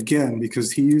 okay. Again,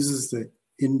 because he uses the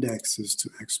indexes to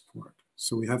export.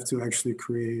 So we have to actually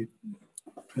create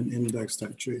an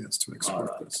index.js to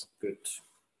export this. Good.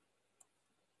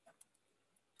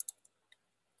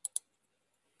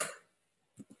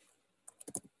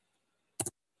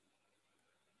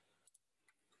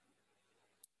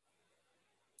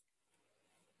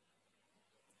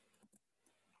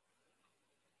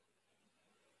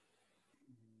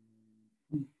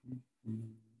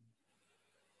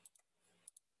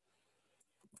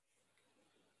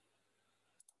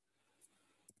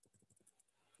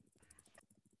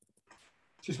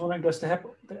 Just wondering, does the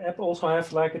app also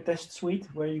have like a test suite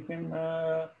where you can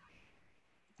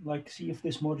like see if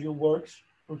this module works,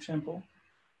 for example?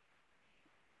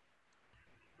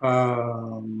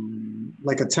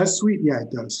 Like a test suite? Yeah, it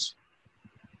does.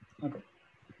 Okay.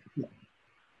 Yeah.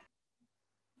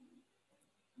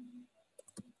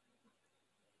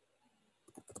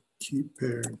 Keep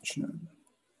pair gen.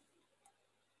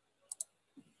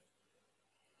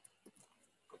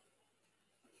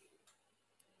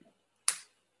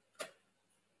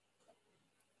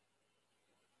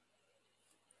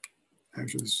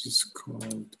 Actually, it's just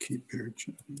called keep pair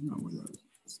gen. Not without.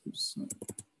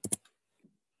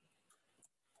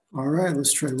 All right,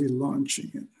 let's try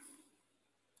relaunching it.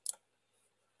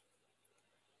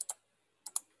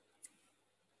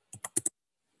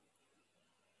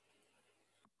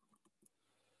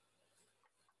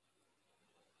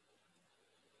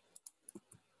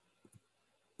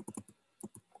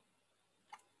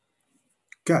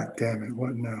 God damn it,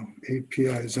 what now?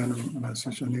 API Zen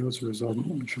message unable to resolve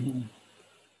module.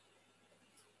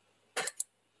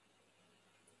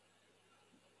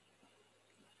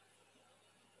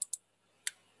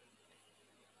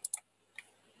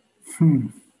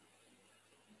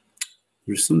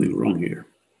 There's something wrong here.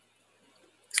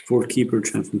 Export keeper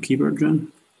gen from keeper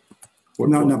gen.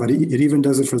 No, but it even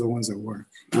does it for the ones that work.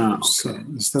 Ah, okay. So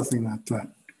it's definitely not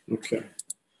that. Okay.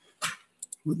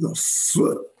 What the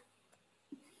fuck?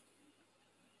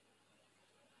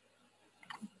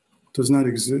 Does not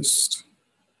exist.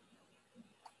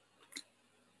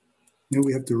 Now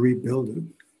we have to rebuild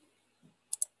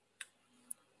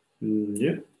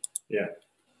it. Yeah.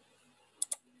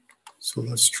 So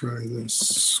let's try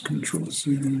this. Control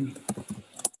Z. Shouldn't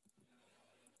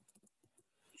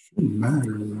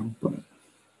matter though, but.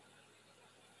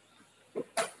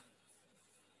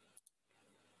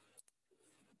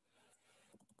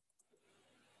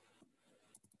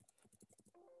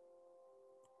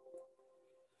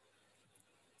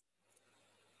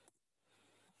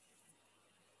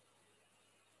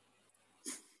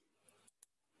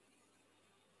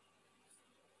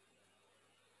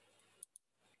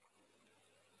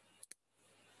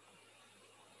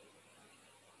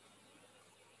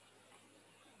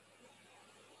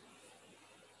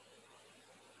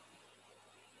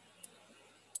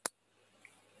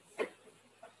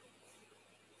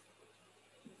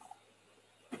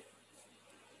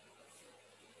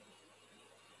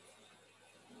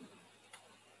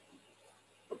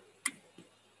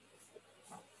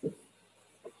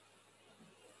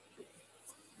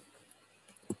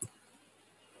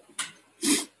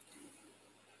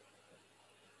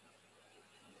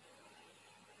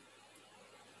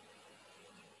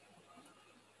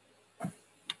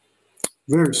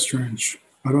 Very strange.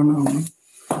 I don't know.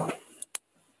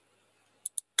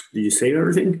 Did you save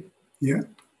everything? Yeah.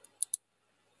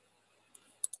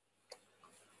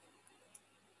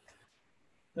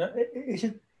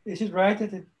 Is it right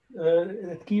that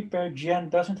that keeper gen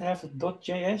doesn't have a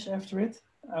 .js after it?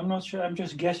 I'm not sure. I'm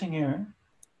just guessing here.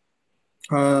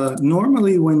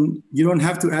 Normally, when you don't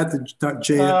have to add the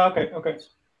 .js. Okay.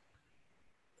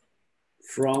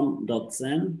 From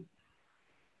 .zen.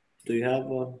 Do you have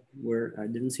where I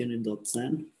didn't see any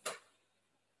 .zen?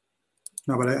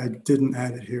 No, but I didn't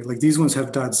add it here. Like these ones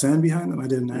have .zen behind them. I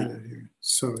didn't add it here,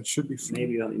 so it should be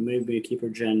fine. Maybe keeper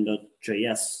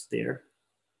gen.js there.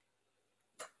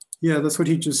 Yeah, that's what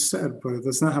he just said, but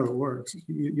that's not how it works.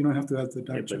 You don't have to add the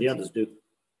 .js. Yeah, but the others do.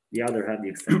 The other had the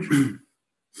extension.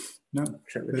 No,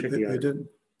 they didn't.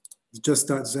 It's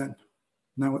just .zen,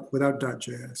 not without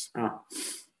 .js. Ah,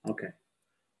 okay.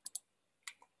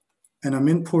 And I'm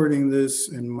importing this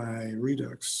in my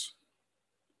Redux.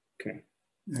 Okay.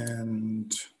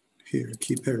 And here,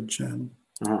 keep pair gen.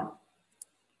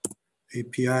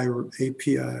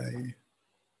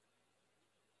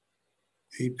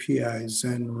 API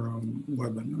Zen Room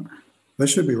webinar. That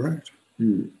should be right.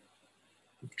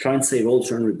 Try and save,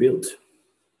 alter, and rebuild.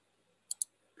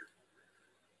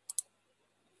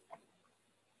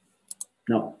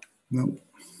 No. No.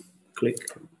 Click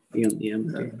E on the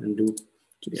empty and do.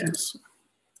 Yes.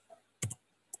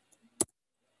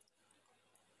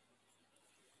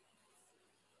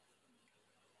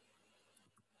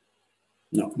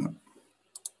 No. No.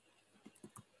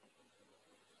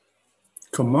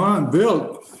 Come on,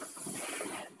 build.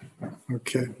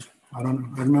 Okay. I don't know.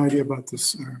 I have no idea about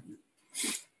this.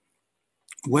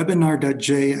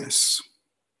 Webinar.js.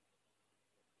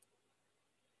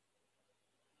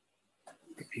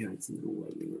 APIs in the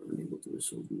webinar, unable to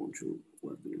resolve module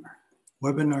webinar.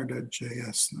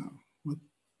 Webinar.js now. What?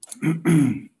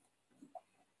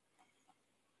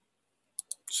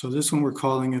 So this one we're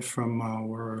calling it from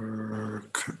our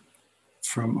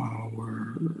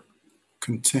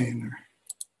container.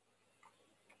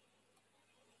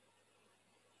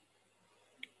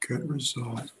 Get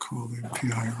result, call the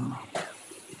API.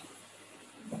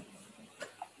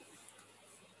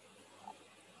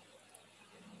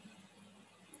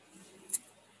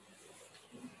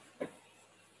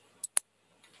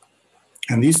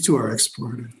 And these two are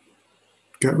exported.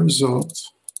 Get result,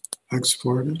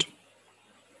 exported,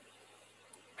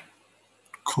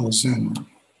 calls in.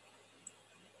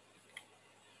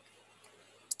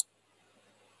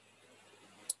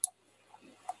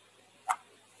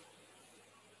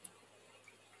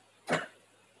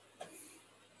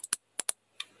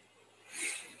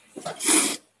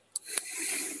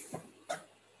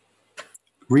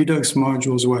 Redux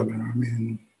modules webinar, I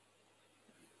mean,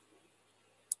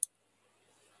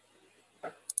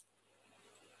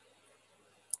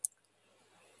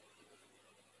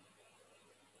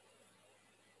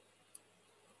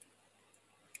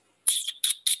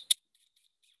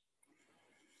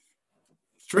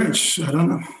 strange, I don't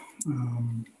know.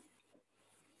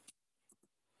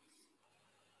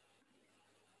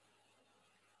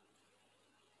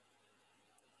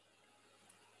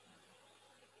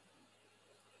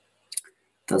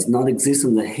 Does not exist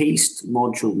on the haste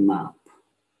module map.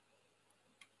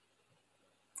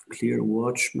 Clear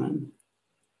watchman.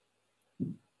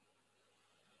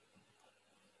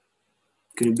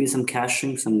 Could it be some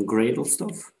caching, some Gradle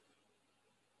stuff?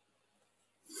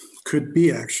 Could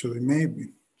be actually,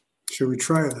 maybe. Should we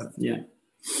try that? Yeah.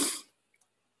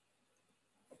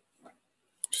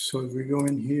 So if we go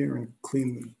in here and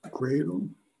clean the Gradle.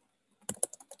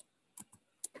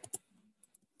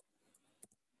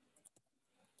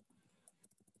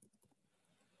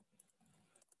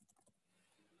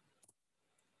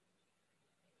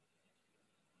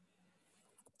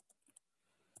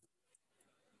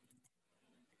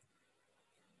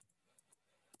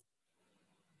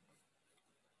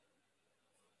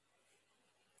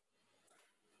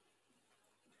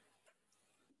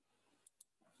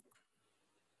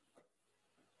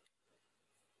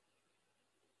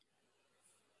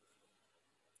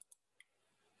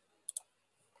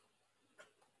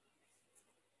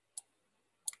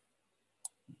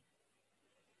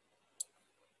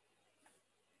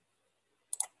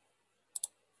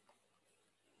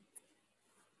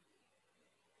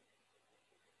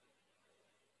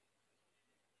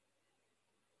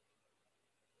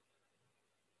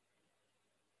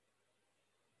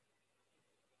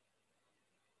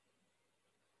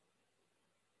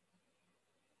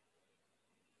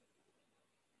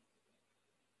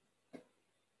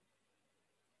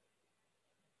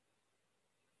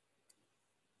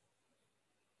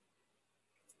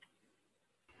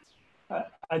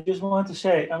 I just want to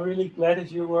say, I'm really glad that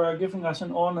you were giving us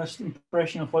an honest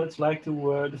impression of what it's like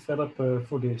to develop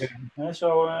for this.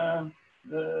 So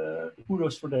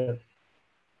kudos for that.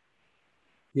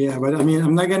 Yeah, but I mean,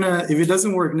 I'm not gonna, if it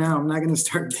doesn't work now, I'm not gonna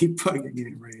start debugging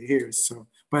it right here. So,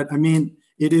 but I mean,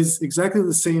 it is exactly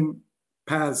the same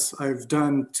paths I've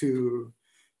done to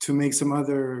make some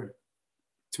other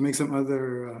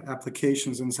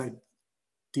applications inside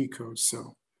DECODE.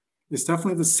 So it's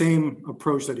definitely the same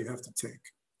approach that you have to take.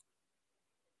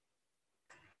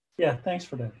 Yeah, thanks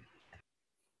for that.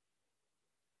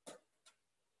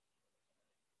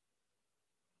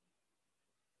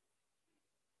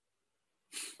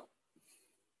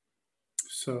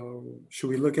 So should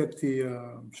we look at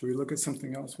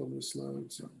something else while this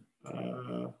loads?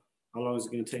 How long is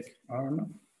it going to take? I don't know.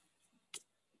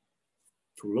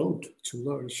 To load. To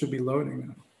load. It should be loading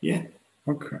now. Yeah.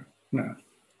 Okay. No,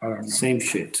 I don't know. Same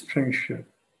shit. Same shit.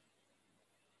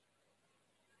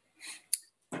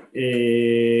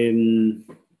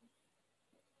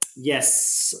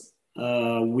 Yes,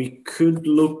 we could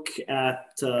look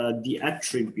at the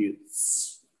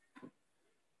attributes.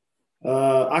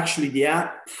 Actually, the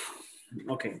app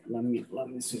Okay, let me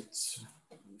sit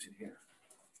here.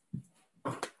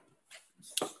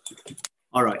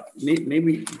 All right,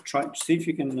 maybe try see if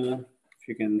you can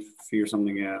figure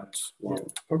something out.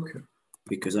 Well, okay.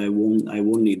 Because I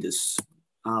won't need this.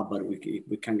 But we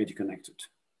can't get you connected.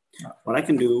 What I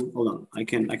can do, hold on, I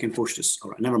can push this.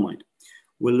 All right, never mind.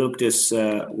 We'll look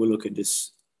at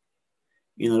this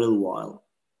in a little while.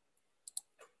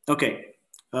 Okay.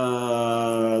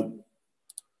 And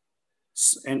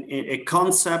a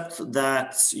concept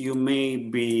that you may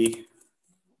be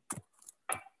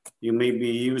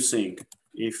using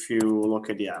if you look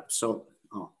at the app. So,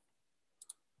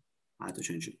 I had to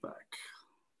change it back.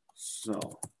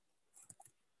 So,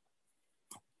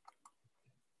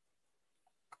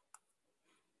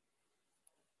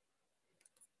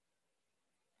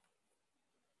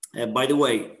 by the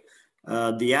way,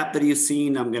 the app that you've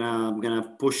seen, I'm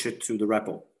gonna push it to the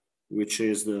repo, which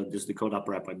is this DECODE App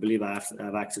repo. I believe I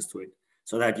have access to it,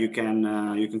 so that you can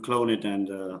clone it and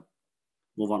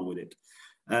move on with it.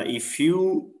 If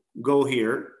you go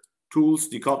here, tools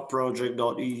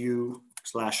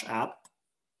decodeproject.eu/app.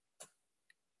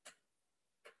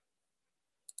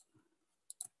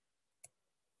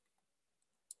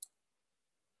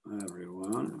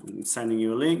 Everyone, I'm sending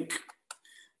you a link.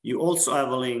 You also have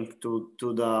a link to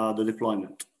the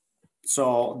deployment.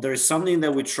 So there is something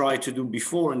that we tried to do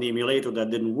before in the emulator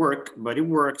that didn't work, but it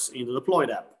works in the deployed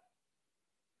app.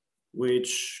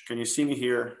 Which, can you see me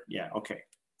here? Yeah, okay.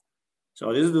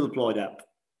 So this is the deployed app.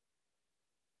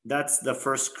 That's the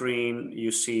first screen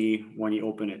you see when you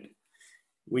open it.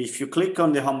 If you click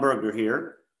on the hamburger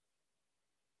here.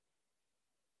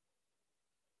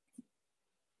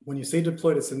 When you say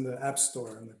deployed, it's in the App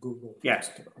Store, in the Google App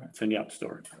Store, right? It's in the App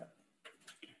Store.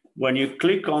 When you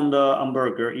click on the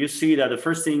hamburger, you see that the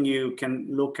first thing you can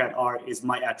look at is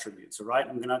my attributes, all right?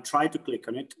 I'm gonna try to click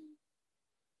on it.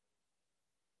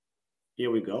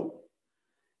 Here we go.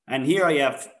 And here I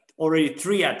have already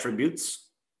 3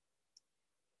 attributes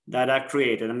that I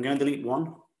created. I'm gonna delete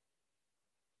one.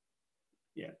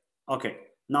 Yeah, okay.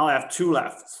 Now I have 2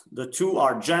 left. The 2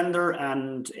 are gender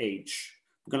and age.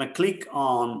 I'm gonna click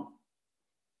on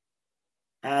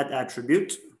add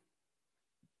attribute.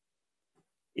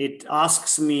 It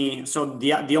asks me, so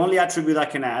the only attribute I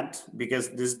can add,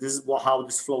 because this is how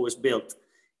this flow is built,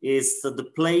 is the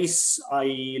place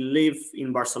I live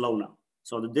in Barcelona.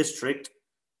 So the district,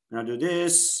 I'm gonna do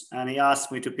this, and he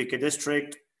asked me to pick a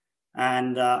district,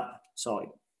 and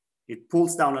so it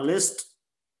pulls down a list.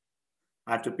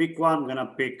 I have to pick one. I'm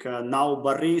gonna pick now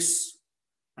Barris,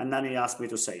 and then he asked me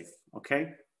to save.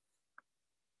 Okay.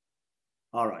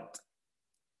 All right.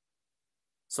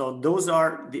 So those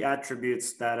are the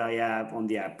attributes that I have on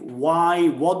the app. Why?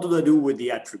 What do I do with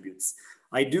the attributes?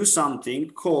 I do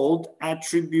something called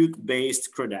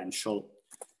attribute-based credential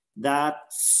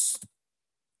that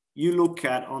you look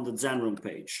at on the Zenroom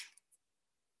page.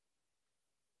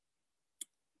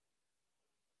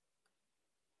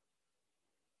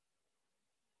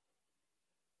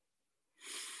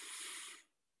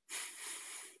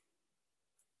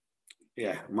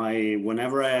 Yeah,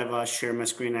 whenever I have share my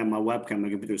screen and my webcam, my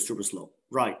computer is super slow.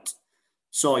 Right.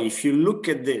 So if you look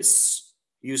at this,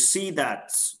 you see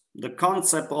that the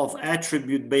concept of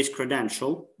attribute-based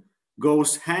credential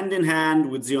goes hand in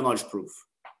hand with zero-knowledge proof.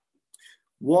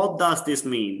 What does this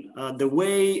mean? The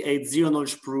way a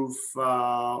zero-knowledge proof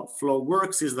flow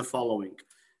works is the following.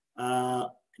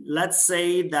 Let's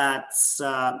say that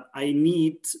I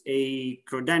need a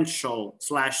credential /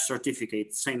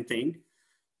 certificate, same thing,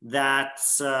 that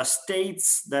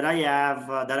states that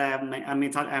I'm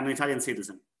an Italian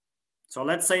citizen. So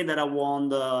let's say that I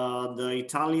want the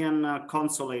Italian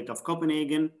consulate of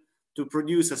Copenhagen to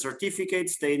produce a certificate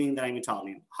stating that I'm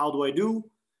Italian. How do I do?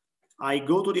 I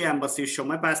go to the embassy, show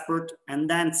my passport, and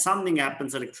then something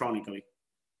happens electronically,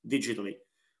 digitally.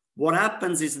 What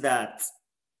happens is that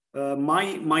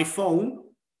my phone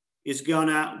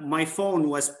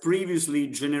who has previously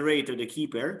generated a key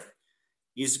pair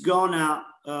is gonna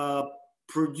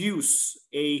produce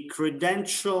a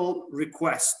credential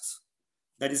request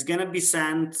that is gonna be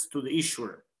sent to the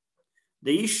issuer.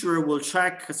 The issuer will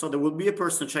check, so there will be a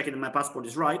person checking that my passport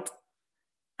is right.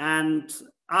 And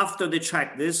after they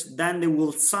check this, then they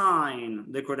will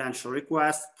sign the credential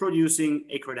request, producing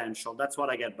a credential. That's what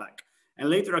I get back. And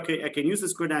later I can use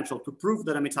this credential to prove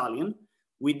that I'm Italian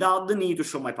without the need to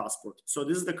show my passport. So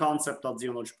this is the concept of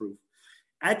zero-knowledge proof.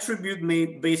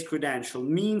 Attribute-based credential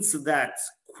means that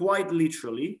quite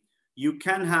literally, you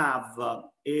can have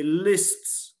a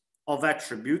list of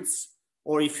attributes,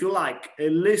 or if you like, a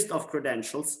list of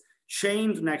credentials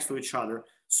chained next to each other.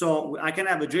 So I can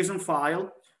have a JSON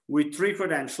file with 3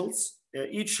 credentials,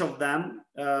 each of them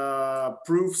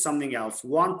proves something else.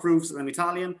 One proves that I'm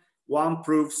Italian, one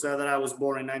proves that I was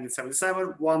born in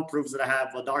 1977, one proves that I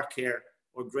have a dark hair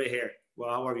or gray hair, well,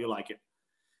 however you like it.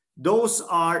 Those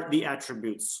are the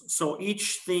attributes. So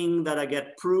each thing that I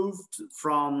get proved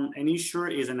from an issuer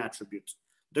is an attribute.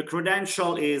 The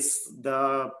credential is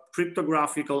the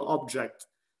cryptographical object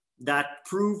that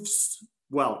proves,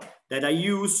 well, that I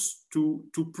use to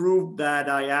prove that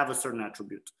I have a certain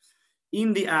attribute.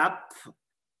 In the app,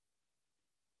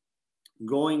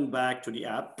 going back to the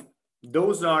app,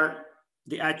 those are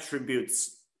the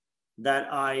attributes that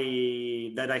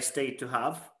I state to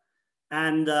have.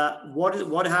 And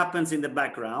what happens in the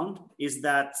background is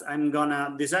that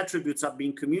these attributes are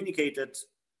being communicated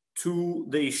to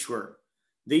the issuer.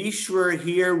 The issuer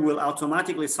here will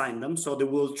automatically sign them, so they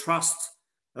will trust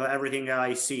everything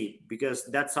I see, because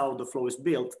that's how the flow is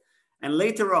built. And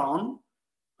later on,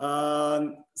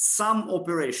 some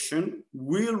operation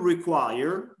will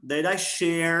require that I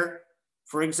share,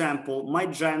 for example, my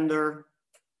gender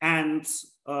and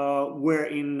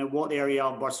in what area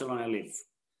of Barcelona I live.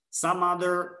 Some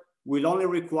other will only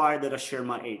require that I share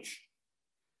my age.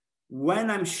 When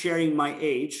I'm sharing my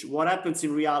age, what happens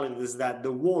in reality is that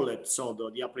the wallet, so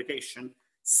the application,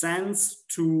 sends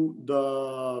to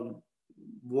the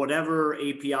whatever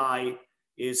API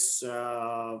is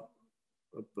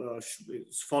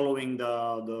following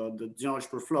the knowledge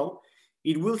per flow,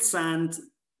 it will send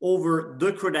over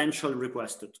the credential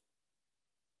requested.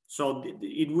 So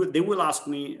they will ask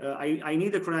me, I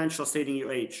need a credential stating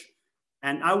your age.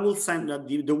 And I will send that,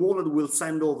 the wallet will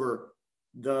send over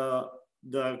the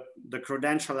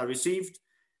credential I received.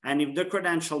 And if the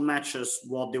credential matches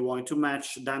what they want to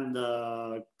match, then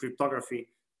the cryptography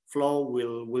flow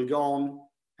will go on,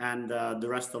 and the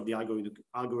rest of the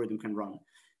algorithm can run.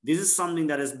 This is something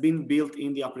that has been built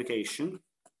in the application.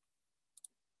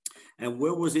 And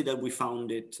where was it that we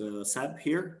found it, Seb,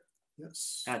 here?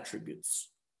 Yes. Attributes.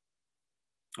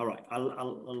 All right,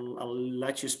 I'll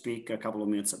let you speak a couple of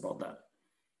minutes about that.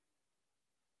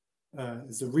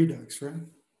 It's the Redux, right?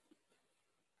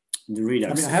 The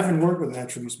Redux. I mean, I haven't worked with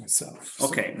attributes myself. So.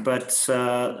 Okay, but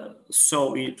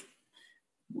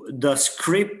the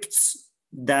script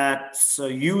that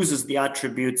uses the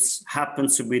attributes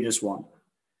happens to be this one,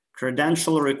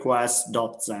 credential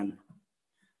request.zen.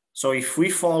 So if we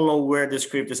follow where the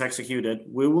script is executed,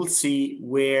 we will see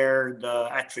where the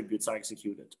attributes are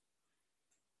executed.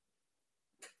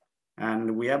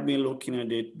 And we have been looking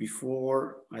at it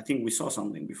before. I think we saw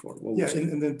something before. Yeah,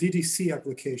 in the DDC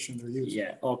application they're using.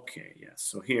 Yeah, okay, yeah.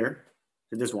 So here,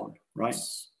 this one, right?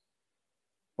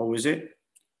 What was it?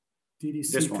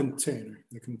 DDC this one. container,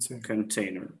 the container.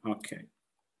 Container, okay.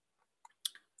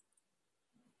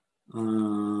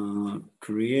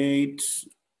 Create.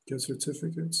 Get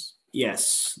certificates.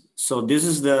 Yes, so this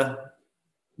is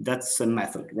that's the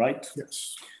method, right?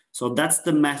 Yes. So that's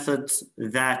the method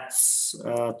that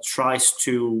tries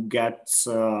to get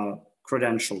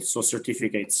credentials, so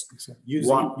certificates. Exactly.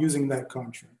 Using that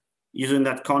contract. Using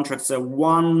that contract, so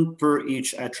one per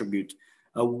each attribute.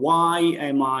 Why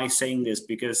am I saying this?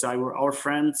 Because our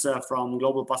friends from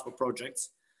Global Passport Projects,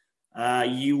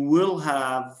 you will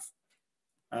have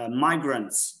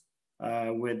migrants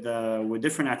with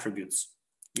different attributes.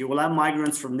 You will have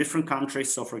migrants from different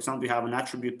countries. So for example, you have an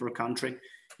attribute per country.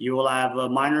 You will have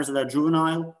minors that are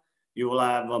juvenile. You will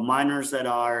have minors that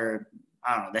are,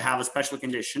 I don't know, they have a special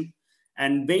condition.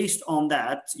 And based on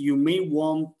that, you may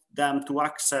want them to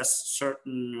access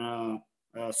certain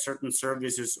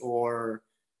services or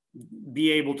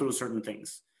be able to do certain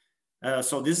things.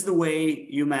 So this is the way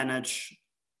you manage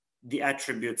the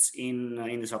attributes in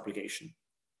this application.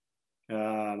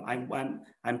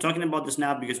 I'm talking about this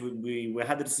now because we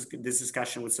had this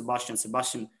discussion with Sebastian.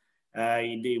 Sebastian,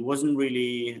 he wasn't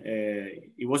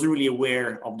really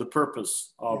aware of the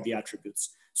purpose of the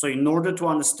attributes. So in order to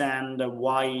understand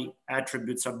why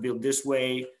attributes are built this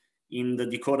way in the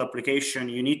DECODE application,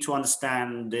 you need to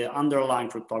understand the underlying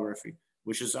cryptography,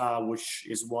 which is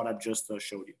what I've just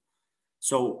showed you.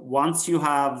 So once you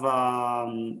have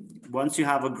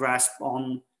a grasp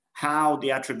on how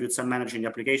the attributes are managed in the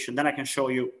application, then I can show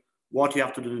you what you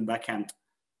have to do in the backend,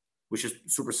 which is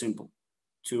super simple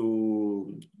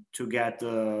to get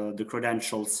the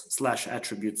credentials /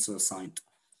 attributes assigned.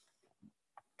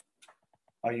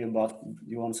 Are you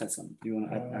you want to say something? Do you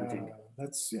want to add anything?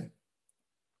 That's,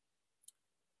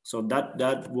 So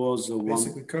that was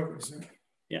basically covers it.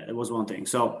 Yeah, it was one thing.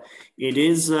 So it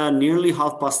is nearly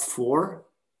 4:30.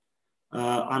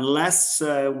 Unless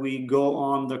we go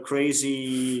on the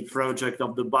crazy project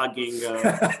of debugging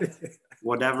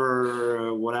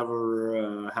whatever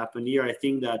happened here, I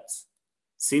think that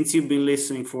since you've been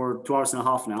listening for 2.5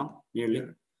 hours now, nearly,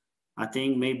 Yeah. I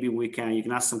think maybe you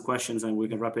can ask some questions and we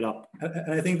can wrap it up.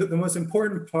 And I think that the most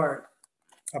important part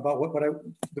about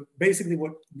basically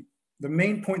the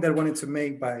main point that I wanted to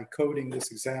make by coding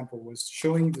this example was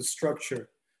showing the structure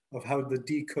of how the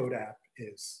DECODE app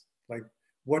is, like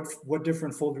what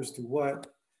different folders do what,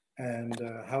 and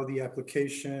how the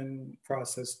application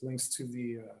process links to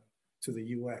the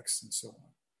UX and so on.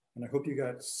 And I hope you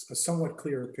got a somewhat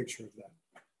clearer picture of that.